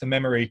escape the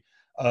memory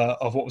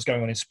of what was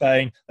going on in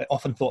Spain. They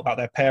often thought about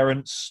their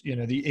parents,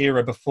 the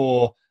era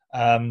before.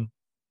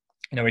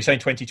 We say in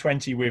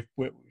 2020 with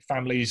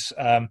families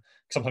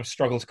sometimes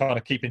struggle to kind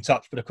of keep in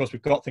touch, but of course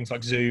we've got things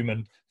like Zoom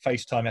and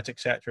FaceTime,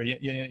 etc.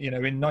 In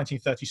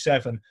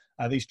 1937,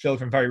 these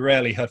children very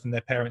rarely heard from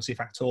their parents, if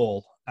at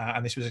all,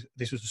 and this was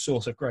a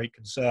source of great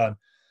concern.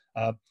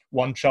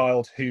 One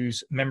child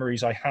whose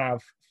memories I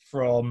have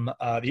from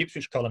the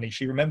Ipswich colony,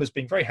 she remembers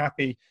being very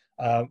happy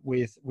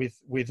with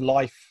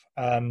life,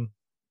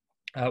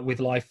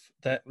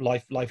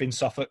 life in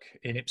Suffolk,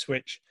 in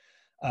Ipswich.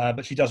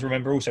 But she does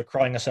remember also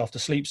crying herself to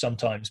sleep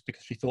sometimes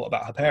because she thought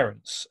about her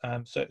parents.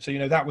 So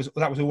that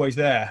was always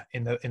there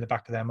in the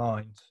back of their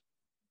minds.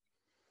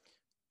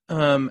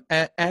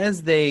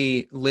 As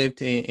they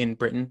lived in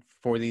Britain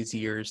for these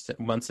years,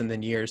 months and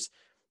then years,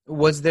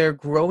 was there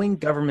growing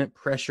government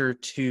pressure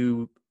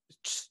to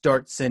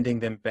start sending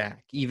them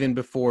back, even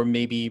before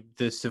maybe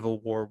the Civil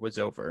War was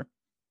over?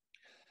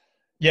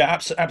 Yeah,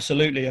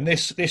 absolutely. And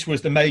this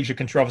was the major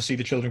controversy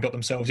the children got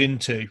themselves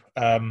into,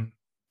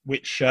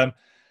 which.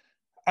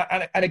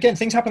 And again,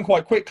 things happen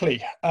quite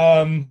quickly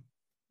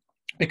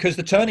because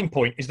the turning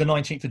point is the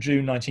 19th of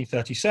June,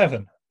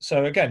 1937.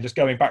 So again, just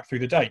going back through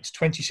the dates,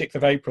 26th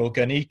of April,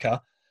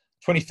 Guernica,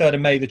 23rd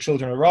of May, the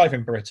children arrive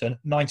in Britain,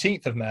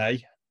 19th of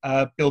May,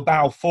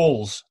 Bilbao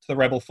falls to the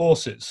rebel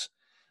forces.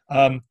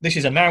 This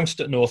is announced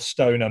at North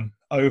Stoneham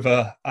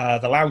over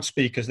the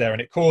loudspeakers there,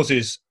 and it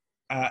causes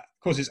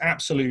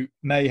absolute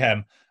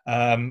mayhem.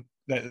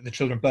 The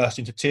children burst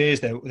into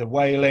tears, they're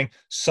wailing.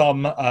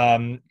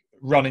 Some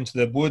run into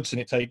the woods,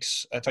 and it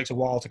takes a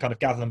while to kind of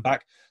gather them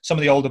back. Some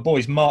of the older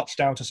boys march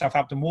down to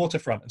Southampton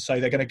waterfront and say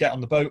they're going to get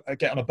on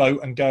a boat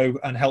and go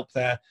and help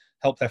their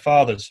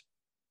fathers.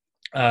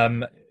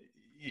 This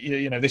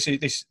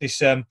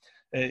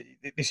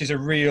is a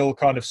real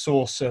kind of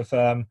source of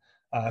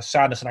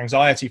sadness and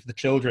anxiety for the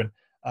children.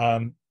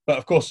 But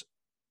of course,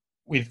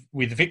 with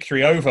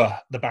victory over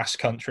the Basque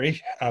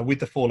Country, with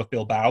the fall of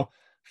Bilbao,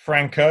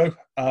 Franco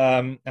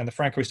and the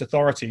Francoist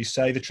authorities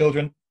say the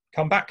children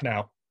come back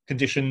now.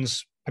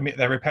 Conditions permit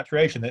their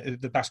repatriation.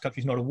 The Basque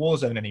Country is not a war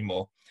zone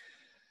anymore.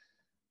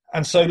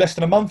 And so less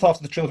than a month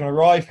after the children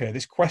arrive here,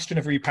 this question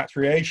of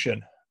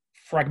repatriation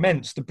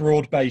fragments the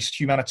broad-based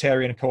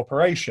humanitarian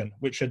cooperation,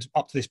 which had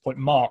up to this point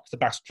marked the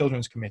Basque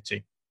Children's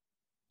Committee.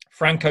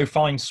 Franco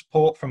finds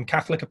support from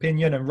Catholic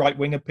opinion and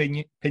right-wing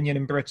opinion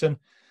in Britain,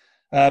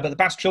 but the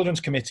Basque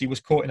Children's Committee was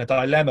caught in a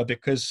dilemma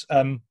because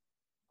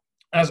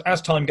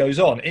as time goes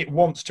on, it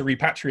wants to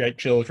repatriate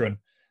children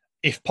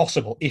if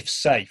possible, if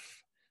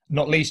safe,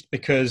 not least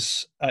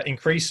because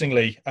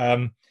increasingly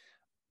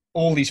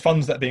all these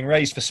funds that are being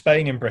raised for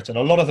Spain in Britain,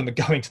 a lot of them are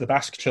going to the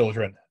Basque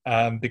children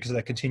because of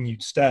their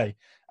continued stay.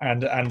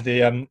 And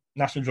the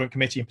National Joint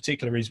Committee in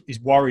particular is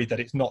worried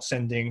that it's not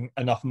sending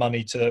enough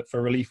money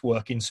for relief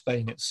work in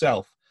Spain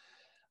itself.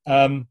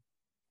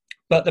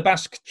 But the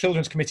Basque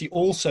Children's Committee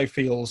also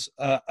feels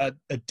a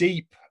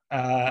deep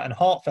and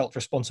heartfelt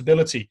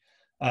responsibility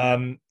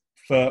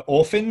for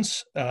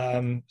orphans,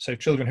 so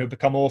children who have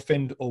become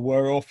orphaned or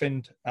were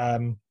orphaned,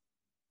 the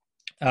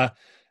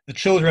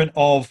children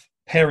of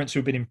parents who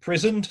have been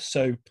imprisoned,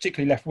 so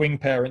particularly left-wing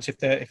parents. If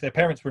their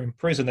parents were in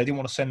prison, they didn't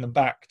want to send them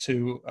back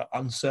to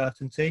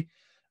uncertainty.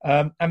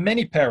 And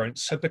many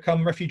parents have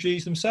become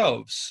refugees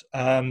themselves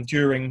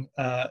during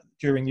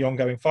the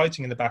ongoing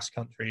fighting in the Basque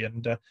Country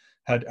and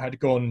had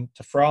gone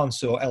to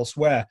France or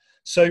elsewhere.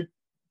 So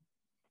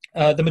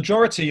the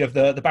majority of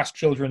the Basque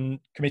Children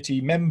Committee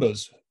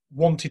members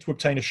wanted to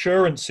obtain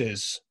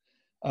assurances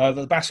that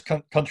the Basque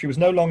Country was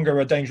no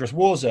longer a dangerous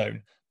war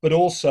zone, but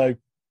also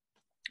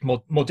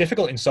more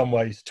difficult in some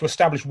ways to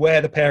establish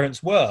where the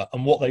parents were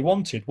and what they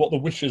wanted, what the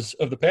wishes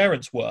of the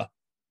parents were.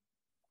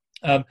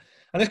 And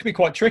this can be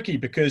quite tricky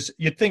because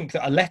you'd think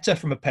that a letter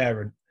from a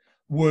parent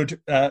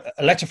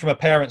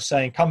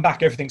saying, come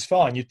back, everything's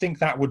fine. You'd think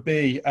that would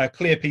be a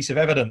clear piece of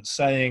evidence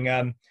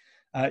saying,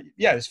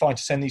 it's fine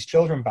to send these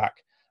children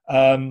back.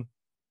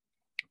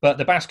 But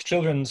the Basque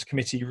Children's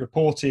Committee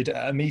reported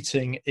at a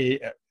meeting.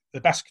 The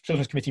Basque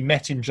Children's Committee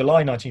met in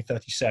July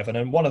 1937,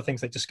 and one of the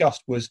things they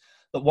discussed was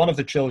that one of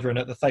the children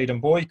at the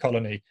Thaden Boy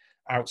colony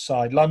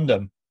outside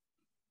London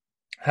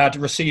had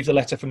received a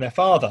letter from their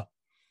father.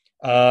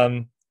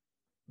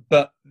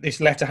 But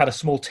this letter had a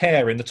small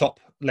tear in the top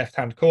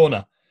left-hand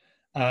corner,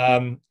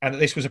 and that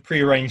this was a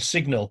prearranged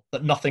signal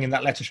that nothing in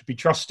that letter should be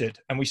trusted.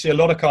 And we see a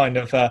lot of kind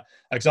of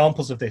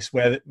examples of this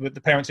where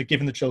the parents have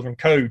given the children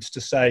codes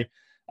to say,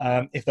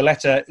 if the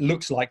letter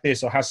looks like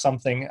this or has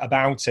something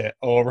about it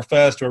or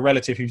refers to a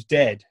relative who's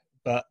dead,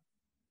 but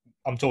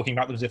I'm talking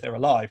about them as if they're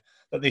alive,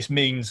 that this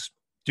means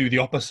do the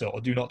opposite or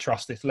do not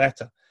trust this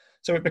letter.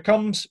 So it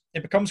becomes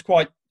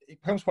quite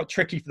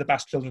tricky for the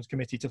Basque Children's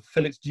Committee to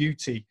fulfill its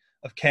duty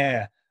of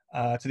care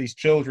to these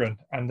children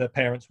and their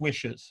parents'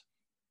 wishes.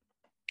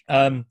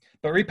 But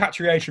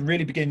repatriation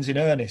really begins in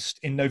earnest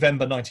in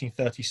November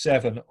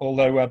 1937,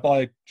 although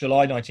by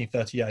July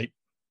 1938,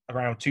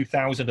 around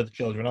 2,000 of the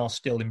children are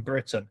still in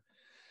Britain.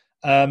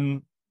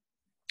 The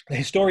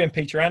historian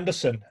Peter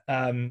Anderson,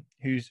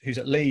 who's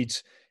at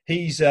Leeds,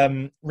 he's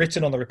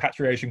written on the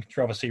repatriation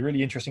controversy, a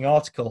really interesting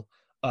article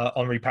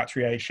on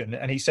repatriation,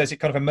 and he says it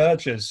kind of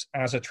emerges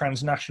as a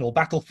transnational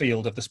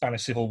battlefield of the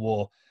Spanish Civil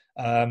War.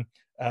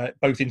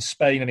 Both in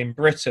Spain and in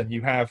Britain,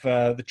 you have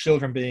the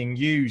children being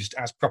used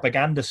as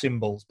propaganda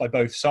symbols by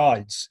both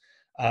sides.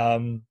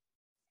 Those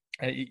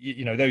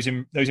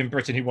in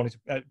Britain who wanted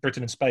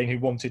Britain and Spain who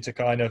wanted to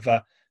kind of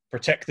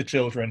protect the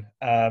children,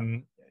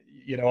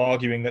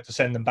 arguing that to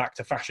send them back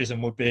to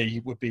fascism would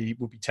be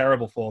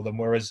terrible for them,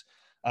 whereas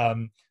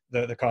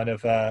the kind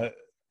of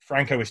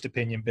Francoist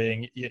opinion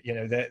being,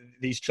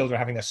 these children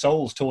having their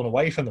souls torn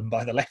away from them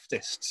by the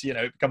leftists.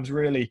 It becomes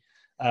really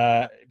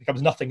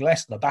nothing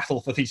less than a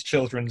battle for these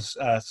children's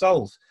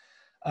souls.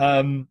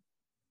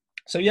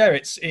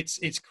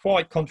 It's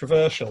quite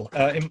controversial.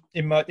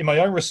 In my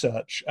own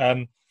research.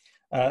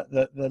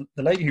 The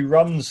lady who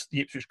runs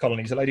the Ipswich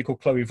colonies, a lady called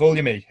Chloe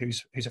Vulliamy,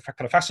 who's a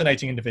kind of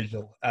fascinating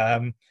individual.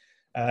 She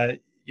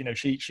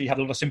had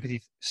a lot of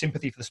sympathy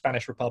for the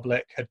Spanish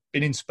Republic, had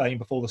been in Spain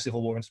before the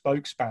Civil War and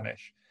spoke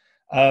Spanish.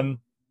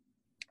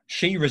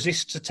 She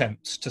resists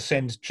attempts to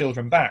send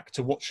children back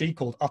to what she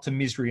called utter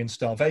misery and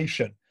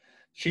starvation.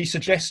 She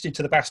suggested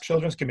to the Basque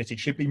Children's Committee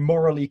she'd be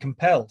morally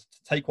compelled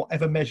to take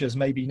whatever measures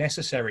may be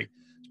necessary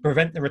to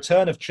prevent the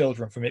return of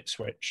children from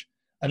Ipswich,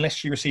 unless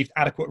she received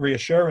adequate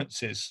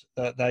reassurances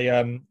that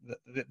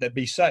they'd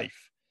be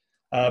safe.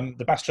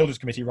 The Basque Children's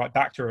Committee write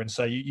back to her and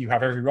say, you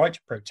have every right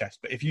to protest,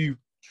 but if you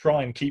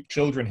try and keep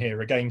children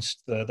here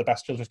against the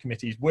Basque Children's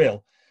Committee's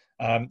will,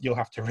 you'll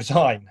have to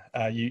resign.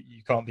 You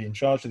can't be in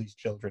charge of these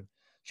children.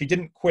 she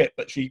didn't quit,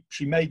 but she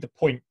made the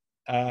point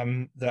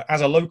that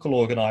as a local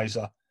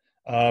organizer,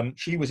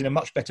 she was in a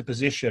much better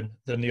position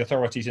than the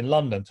authorities in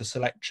London to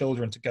select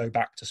children to go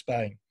back to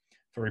Spain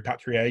for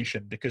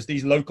repatriation, because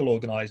these local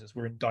organizers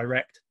were in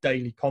direct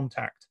daily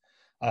contact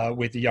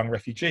with the young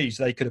refugees.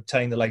 They could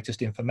obtain the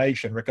latest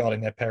information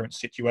regarding their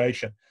parents'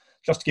 situation.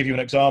 Just to give you an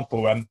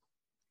example,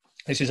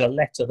 this is a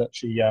letter that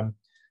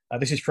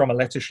this is from a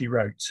letter she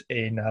wrote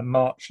in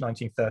March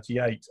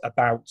 1938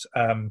 about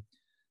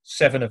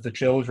 7 of the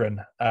children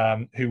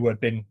who had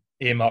been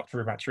earmarked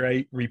for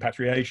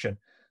repatriation.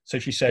 So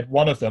she said,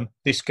 one of them,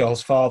 this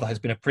girl's father has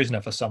been a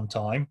prisoner for some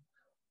time.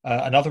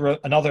 Another,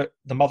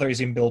 the mother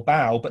is in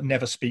Bilbao, but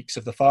never speaks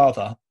of the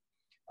father.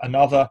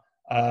 Another,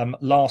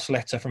 last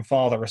letter from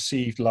father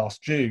received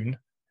last June.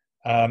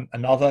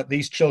 Another,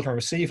 these children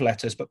receive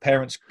letters, but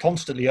parents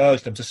constantly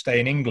urge them to stay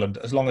in England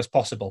as long as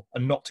possible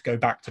and not to go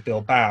back to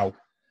Bilbao.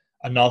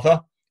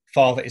 Another,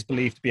 father is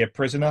believed to be a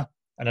prisoner,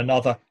 and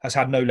another has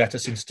had no letter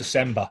since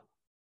December.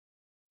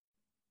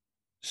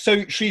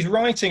 So she's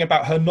writing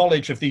about her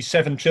knowledge of these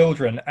 7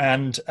 children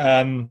and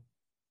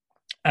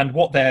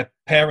what their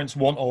parents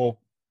want, or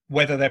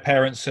whether their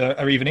parents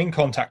are even in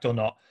contact or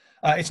not.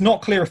 It's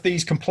not clear if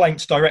these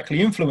complaints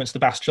directly influenced the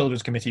Basque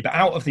Children's Committee, but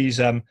out of these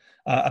 7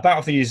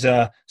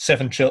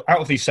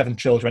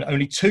 children,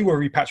 only 2 were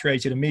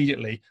repatriated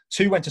immediately.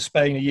 2 went to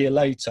Spain a year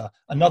later.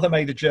 Another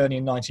made the journey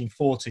in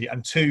 1940,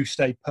 and 2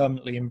 stayed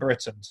permanently in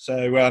Britain.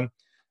 So,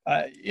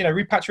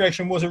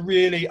 repatriation was a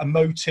really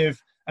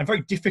emotive and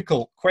very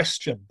difficult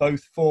question,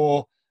 both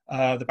for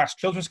the Basque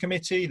Children's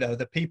Committee,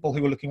 the people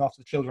who were looking after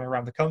the children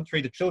around the country,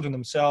 the children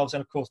themselves,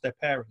 and of course their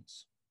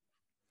parents.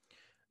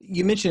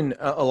 You mentioned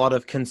a lot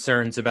of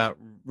concerns about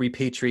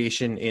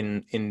repatriation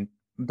in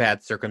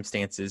bad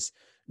circumstances.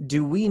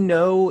 Do we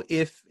know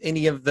if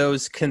any of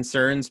those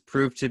concerns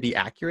proved to be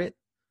accurate?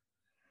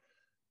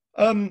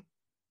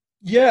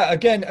 Yeah,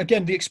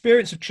 again, the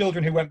experience of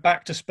children who went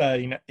back to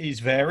Spain is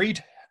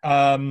varied.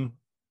 And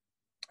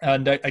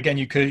again,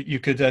 you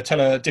could tell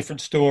a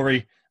different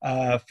story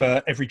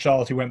for every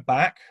child who went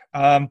back.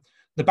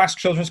 The Basque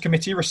Children's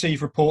Committee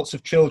received reports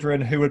of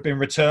children who had been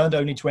returned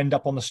only to end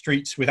up on the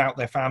streets without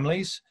their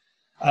families.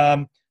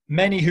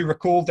 Many who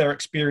recalled their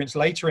experience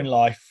later in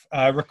life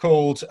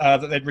recalled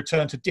that they'd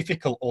returned to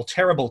difficult or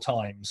terrible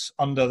times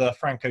under the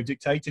Franco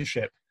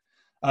dictatorship.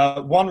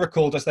 One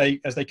recalled as they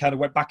kind of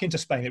went back into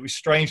Spain, it was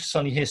strange to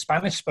suddenly hear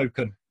Spanish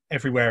spoken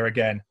everywhere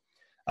again.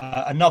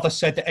 Another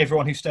said that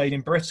everyone who stayed in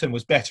Britain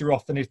was better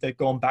off than if they'd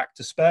gone back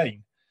to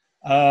Spain.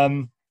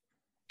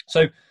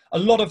 So a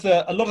lot of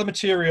the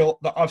material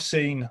that I've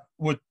seen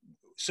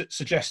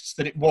suggests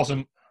that it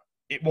wasn't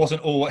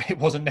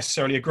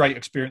necessarily a great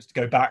experience to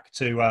go back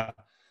to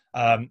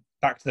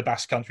the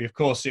Basque Country. Of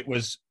course, it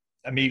was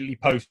immediately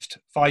post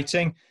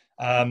fighting.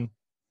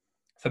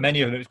 For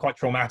many of them, it was quite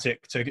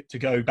traumatic to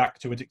go back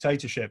to a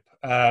dictatorship,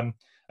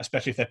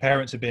 especially if their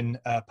parents had been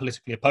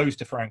politically opposed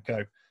to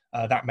Franco.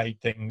 That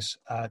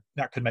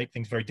could make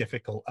things very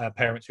difficult.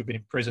 Parents who've been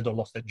imprisoned or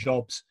lost their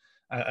jobs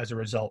as a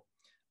result.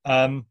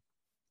 But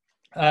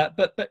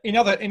in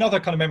other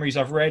kind of memories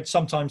I've read,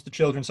 sometimes the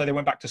children say they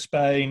went back to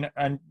Spain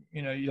and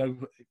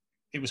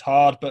it was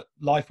hard, but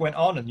life went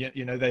on, and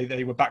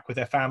they were back with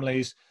their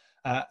families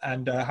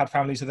and had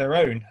families of their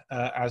own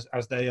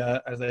as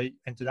they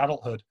entered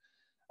adulthood.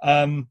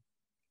 And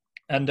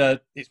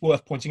it's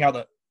worth pointing out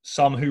that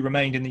some who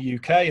remained in the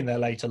UK in their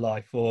later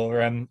life or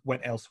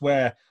went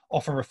elsewhere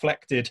often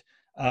reflected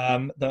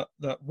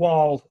that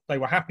while they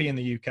were happy in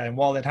the UK and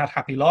while they'd had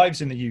happy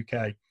lives in the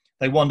UK,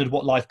 they wondered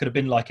what life could have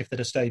been like if they'd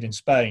have stayed in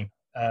Spain,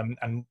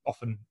 and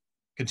often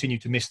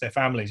continued to miss their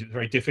families. It was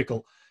very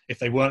difficult if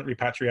they weren't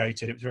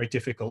repatriated. It was very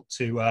difficult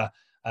to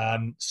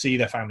see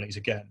their families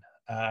again,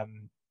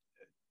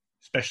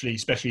 especially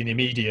in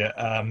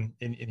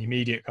the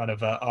immediate kind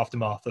of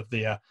aftermath of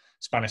the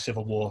Spanish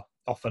Civil War.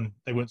 Often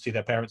they wouldn't see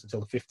their parents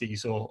until the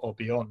 50s or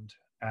beyond,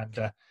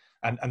 and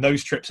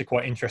those trips are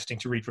quite interesting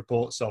to read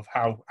reports of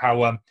how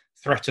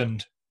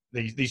threatened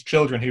these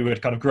children who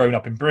had kind of grown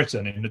up in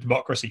Britain in a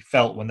democracy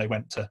felt when they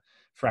went to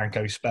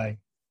Franco Spain.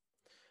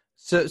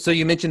 So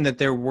you mentioned that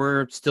there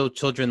were still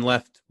children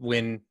left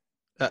when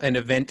an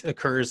event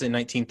occurs in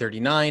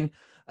 1939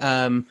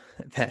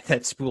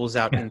 that spools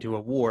out into a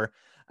war.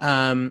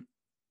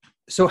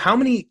 So how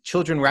many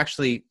children were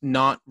actually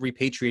not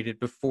repatriated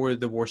before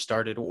the war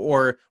started,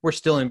 or were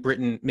still in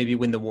Britain maybe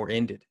when the war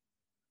ended?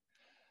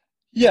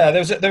 Yeah,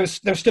 there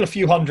was still a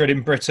few hundred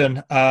in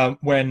Britain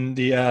when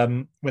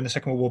the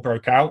Second World War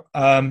broke out.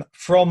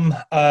 From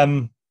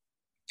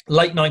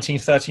late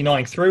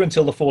 1939 through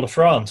until the fall of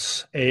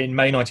France in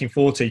May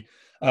 1940,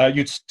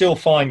 you'd still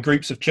find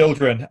groups of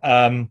children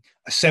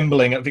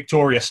assembling at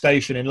Victoria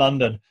Station in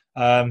London.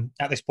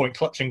 At this point,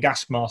 clutching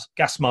gas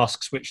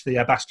masks, which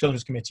the Basque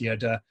Children's Committee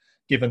had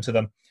given to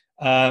them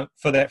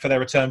for their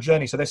return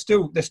journey. So they're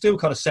still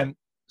kind of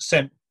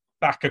sent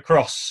back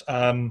across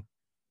to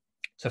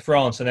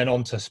France and then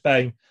on to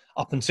Spain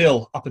up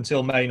until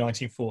May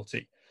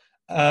 1940.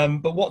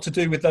 But what to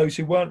do with those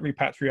who weren't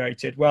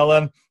repatriated?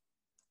 Well,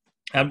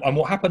 and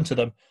what happened to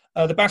them.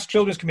 The Basque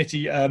Children's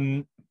Committee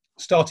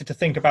started to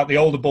think about the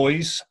older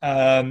boys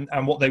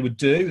and what they would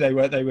do. They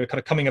were kind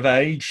of coming of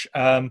age.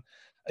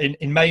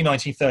 In May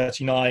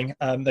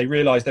 1939, they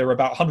realised there were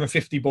about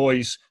 150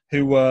 boys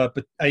who were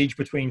aged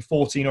between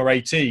 14 or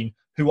 18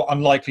 who were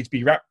unlikely to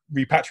be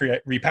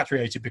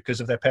repatriated because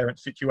of their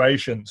parents'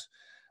 situations.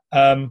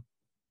 And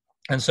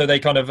so they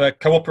kind of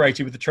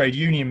cooperated with the trade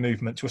union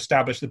movement to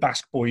establish the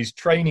Basque Boys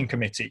Training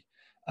Committee.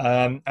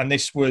 And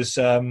this was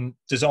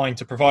designed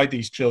to provide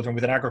these children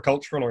with an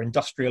agricultural or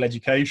industrial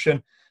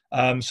education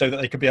so that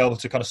they could be able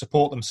to kind of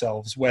support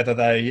themselves, whether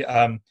they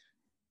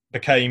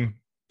became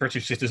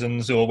British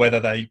citizens or whether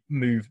they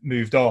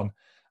moved on.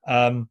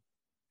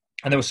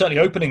 And there were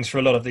certainly openings for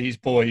a lot of these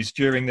boys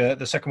during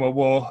the Second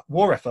World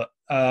War effort.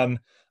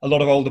 A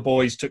lot of older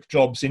boys took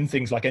jobs in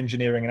things like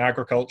engineering and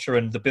agriculture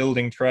and the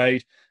building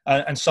trade,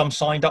 and some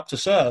signed up to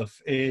serve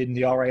in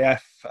the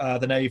RAF,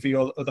 the Navy,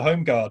 or the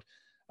Home Guard.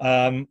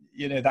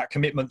 That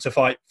commitment to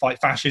fight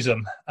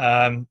fascism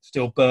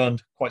still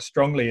burned quite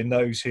strongly in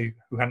those who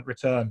hadn't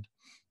returned.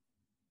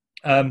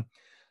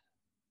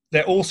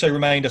 There also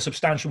remained a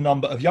substantial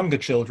number of younger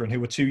children who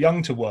were too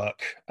young to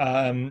work,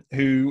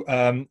 who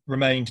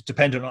remained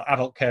dependent on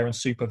adult care and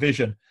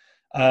supervision.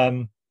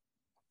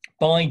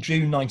 By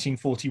June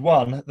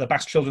 1941, the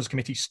Basque Children's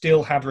Committee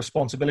still had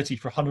responsibility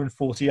for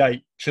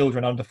 148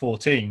 children under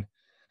 14.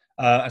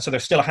 And so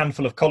there's still a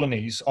handful of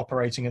colonies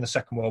operating in the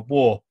Second World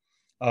War,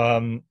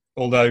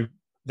 although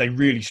they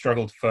really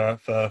struggled for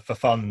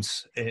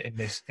funds in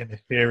this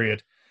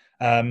period.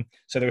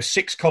 So there were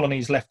 6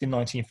 colonies left in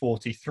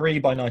 1943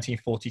 by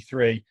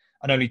 1943,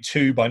 and only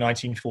 2 by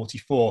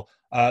 1944.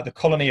 The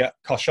colony at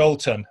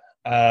Cosholton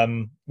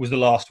was the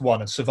last one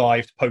and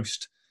survived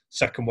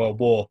post-Second World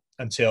War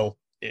until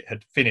it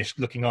had finished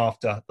looking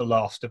after the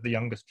last of the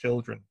youngest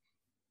children.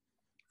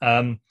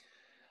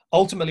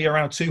 Ultimately,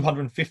 around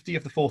 250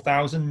 of the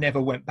 4,000 never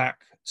went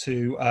back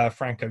to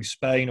Franco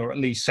Spain, or at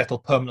least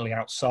settled permanently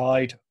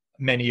outside.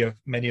 Many of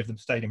them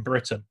stayed in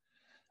Britain.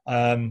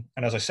 And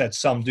as I said,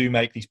 some do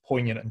make these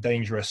poignant and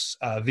dangerous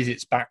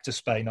visits back to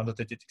Spain under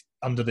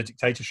the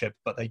dictatorship,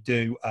 but they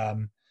do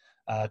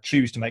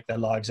choose to make their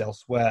lives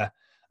elsewhere.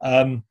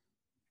 One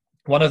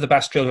of the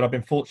Basque children I've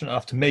been fortunate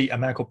enough to meet, a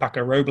man called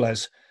Packard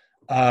Robles.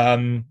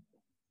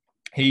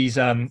 He's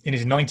in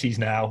his 90s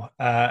now,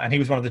 and he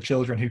was one of the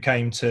children who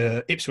came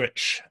to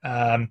Ipswich.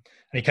 And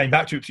he came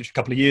back to Ipswich a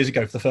couple of years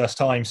ago for the first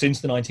time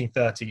since the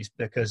 1930s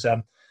because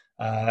a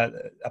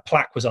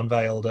plaque was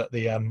unveiled at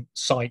the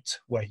site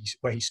where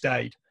he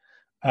stayed.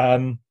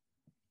 And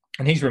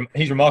he's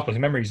remarkable. His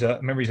memories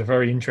are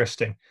very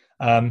interesting.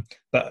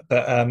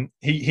 But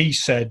he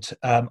said,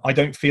 "I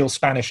don't feel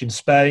Spanish in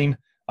Spain.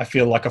 I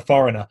feel like a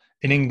foreigner.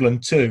 In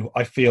England too,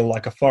 I feel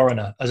like a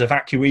foreigner. As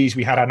evacuees,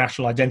 we had our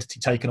national identity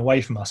taken away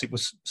from us. It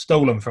was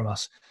stolen from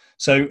us."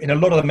 So in a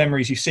lot of the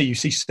memories you see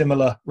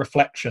similar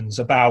reflections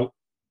about,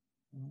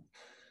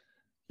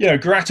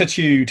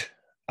 gratitude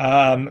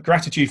for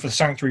the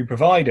sanctuary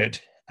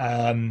provided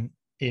in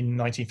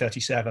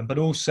 1937, but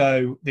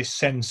also this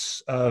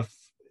sense of,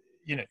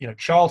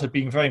 childhood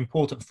being a very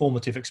important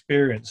formative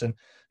experience and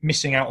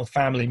missing out on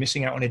family,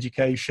 missing out on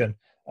education,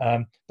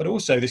 but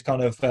also this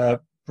kind of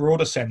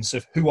broader sense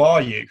of who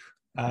are you,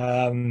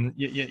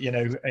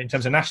 in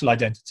terms of national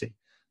identity.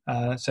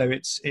 So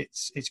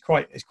it's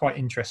quite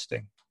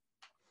interesting.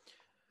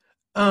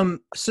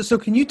 So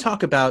can you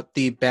talk about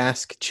the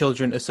Basque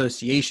Children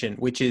Association,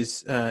 which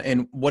is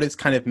and what its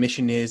kind of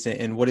mission is,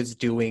 and what it's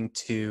doing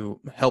to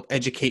help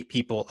educate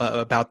people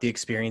about the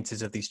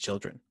experiences of these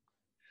children?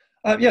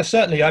 Yeah,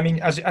 certainly. I mean,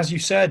 as you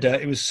said,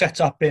 it was set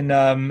up in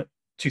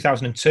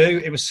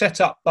 2002. It was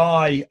set up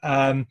by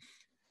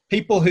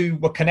people who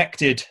were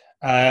connected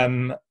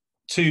to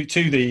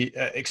the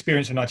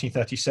experience of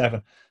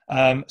 1937.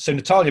 So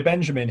Natalia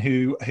Benjamin,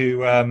 who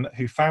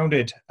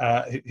founded,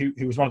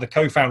 who was one of the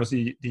co-founders of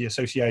the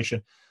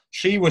association,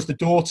 she was the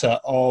daughter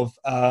of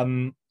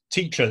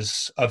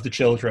teachers of the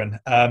children,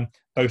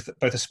 both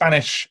a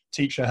Spanish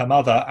teacher, her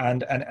mother,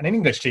 and an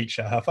English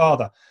teacher, her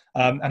father.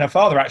 And her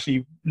father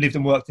actually lived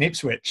and worked in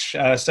Ipswich.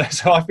 So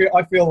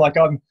I feel like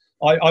I'm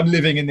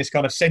living in this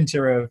kind of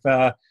centre of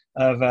kind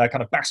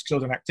of Basque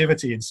children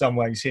activity in some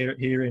ways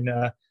here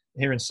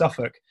in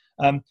Suffolk.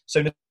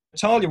 So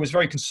Natalia was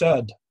very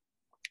concerned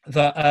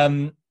that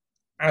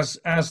as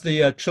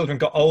the children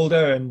got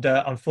older, and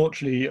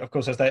unfortunately, of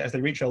course, as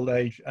they reach old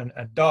age and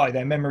die,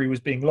 their memory was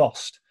being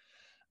lost.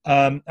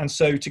 And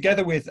so,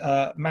 together with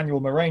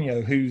Manuel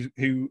Moreno, who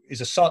is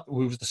the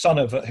son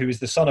of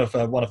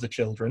one of the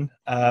children,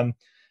 and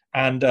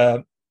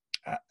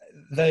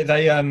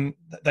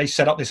they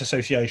set up this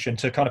association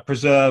to kind of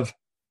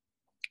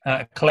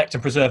collect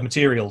and preserve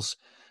materials.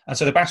 And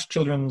so the Basque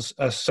Children's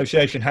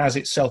Association has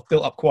itself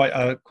built up quite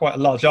a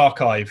large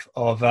archive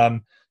of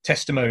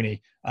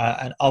testimony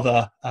and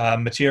other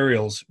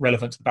materials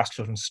relevant to the Basque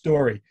children's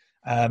story.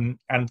 And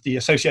the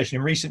association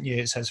in recent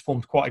years has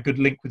formed quite a good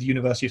link with the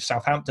University of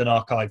Southampton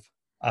archive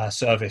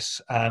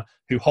service,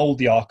 who hold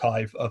the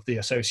archive of the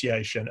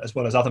association, as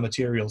well as other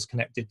materials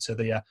connected to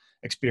the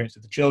experience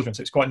of the children.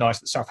 So it's quite nice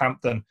that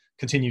Southampton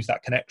continues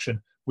that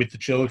connection with the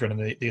children,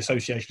 and the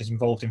association is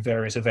involved in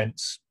various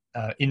events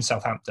in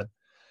Southampton.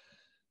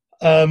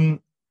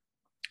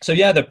 So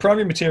yeah, the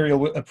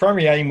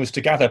primary aim was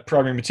to gather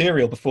primary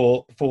material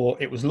before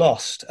it was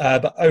lost.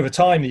 But over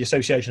time, the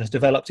association has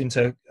developed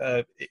into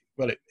it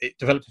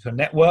developed into a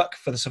network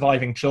for the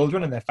surviving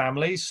children and their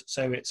families.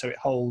 So it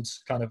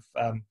holds kind of,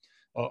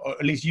 or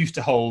at least used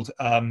to hold,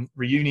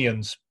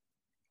 reunions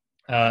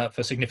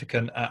for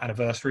significant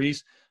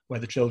anniversaries, where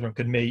the children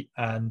could meet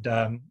and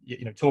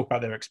talk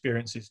about their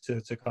experiences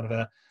to kind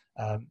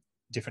of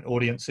different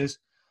audiences.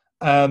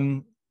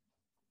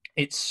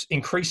 It's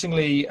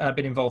increasingly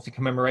been involved in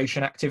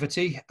commemoration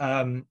activity.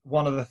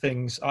 One of the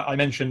things I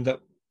mentioned that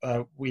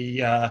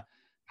we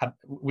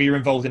were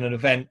involved in an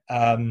event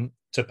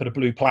to put a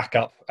blue plaque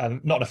up,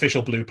 not an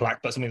official blue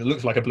plaque, but something that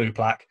looks like a blue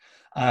plaque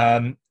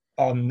on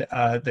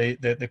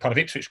the kind of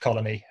Ipswich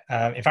colony.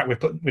 In fact,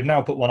 we've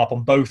now put one up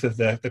on both of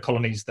the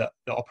colonies that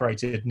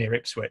operated near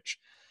Ipswich.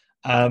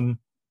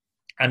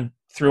 And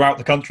throughout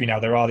the country now,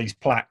 there are these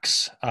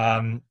plaques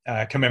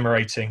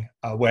commemorating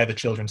where the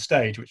children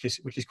stayed, which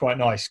is quite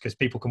nice, because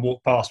people can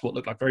walk past what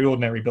look like very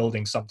ordinary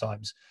buildings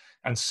sometimes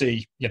and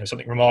see,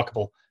 something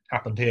remarkable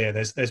happened here.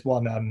 There's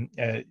one,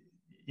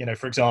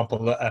 for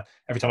example,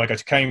 every time I go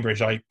to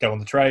Cambridge, I go on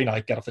the train, I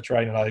get off the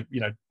train, and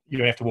you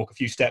only have to walk a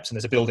few steps, and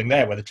there's a building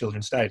there where the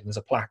children stayed, and there's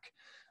a plaque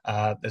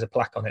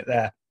on it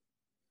there.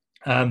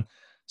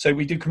 So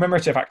we do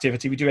commemorative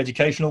activity. We do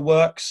educational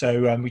work.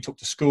 So we talk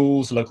to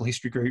schools, local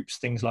history groups,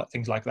 things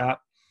like that.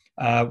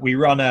 We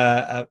run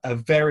a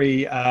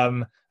very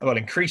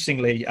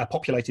increasingly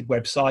populated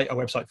website, a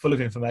website full of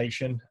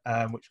information,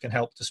 which can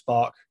help to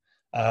spark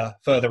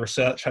further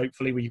research.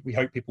 Hopefully, we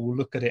hope people will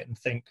look at it and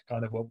think,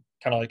 kind of, well,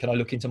 can I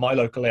look into my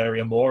local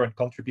area more and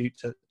contribute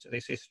to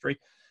this history?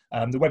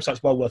 The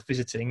website's well worth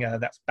visiting.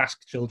 That's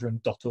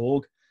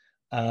basquechildren.org.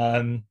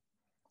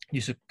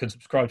 You can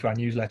subscribe to our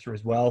newsletter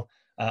as well.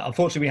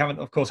 Unfortunately, we haven't,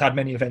 of course, had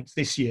many events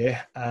this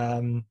year,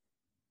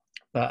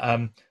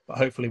 but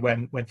hopefully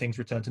when things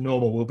return to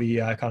normal, we'll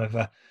be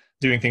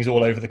doing things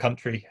all over the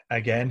country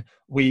again.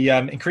 We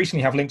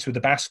increasingly have links with the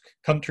Basque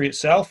country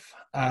itself.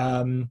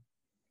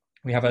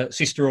 We have a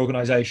sister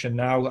organisation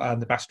now,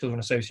 the Basque Children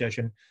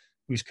Association,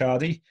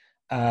 Euskadi,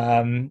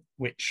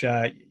 which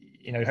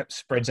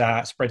spreads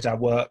our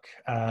work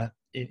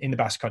in the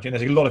Basque country. And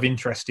there's a lot of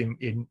interest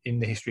in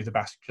the history of the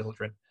Basque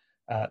children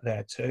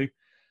there too.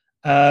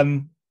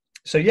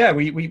 So yeah,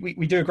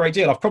 we do a great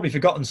deal. I've probably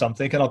forgotten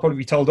something, and I'll probably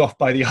be told off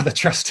by the other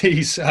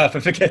trustees for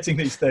forgetting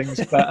these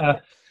things.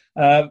 But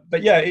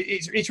yeah,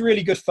 it's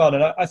really good fun,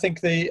 and I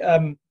think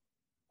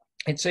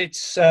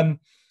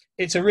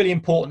it's a really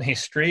important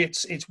history.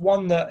 It's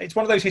one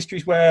of those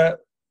histories where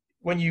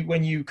when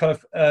you kind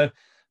of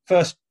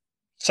first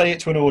say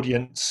it to an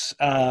audience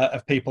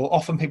of people,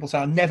 often people say,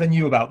 "I never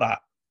knew about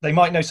that." They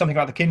might know something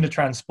about the kinder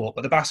transport,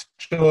 but the Basque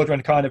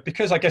children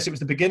because I guess it was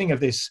the beginning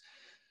of this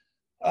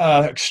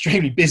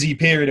extremely busy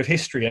period of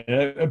history,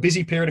 and a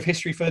busy period of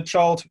history for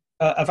child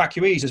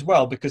evacuees as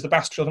well, because the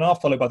Basque children are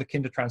followed by the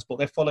kinder transport.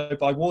 They're followed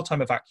by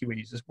wartime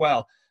evacuees as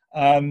well.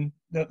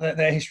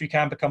 Their history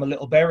can become a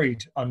little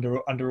buried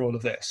under all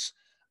of this.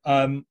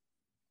 So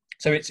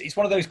it's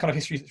one of those kind of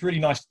histories that's really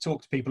nice to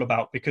talk to people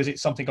about, because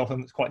it's something often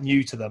that's quite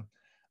new to them.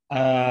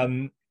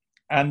 And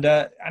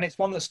it's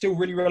one that's still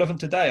really relevant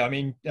today. I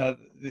mean,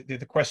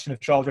 the question of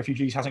child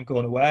refugees hasn't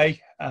gone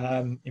away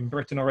in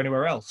Britain or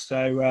anywhere else.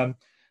 So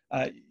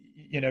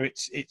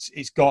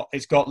it's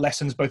got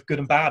lessons both good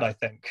and bad, I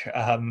think,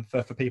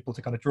 for people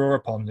to kind of draw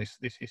upon this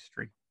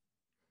history.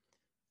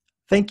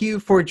 Thank you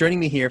for joining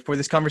me here for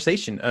this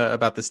conversation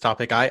about this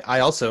topic.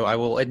 I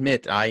will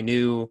admit, I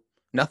knew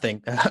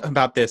nothing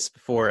about this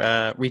before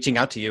reaching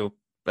out to you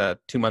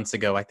 2 months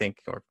ago, I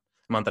think, or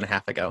a month and a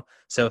half ago.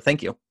 So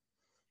thank you.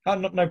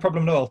 No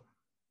problem at all.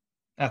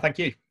 Thank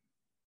you.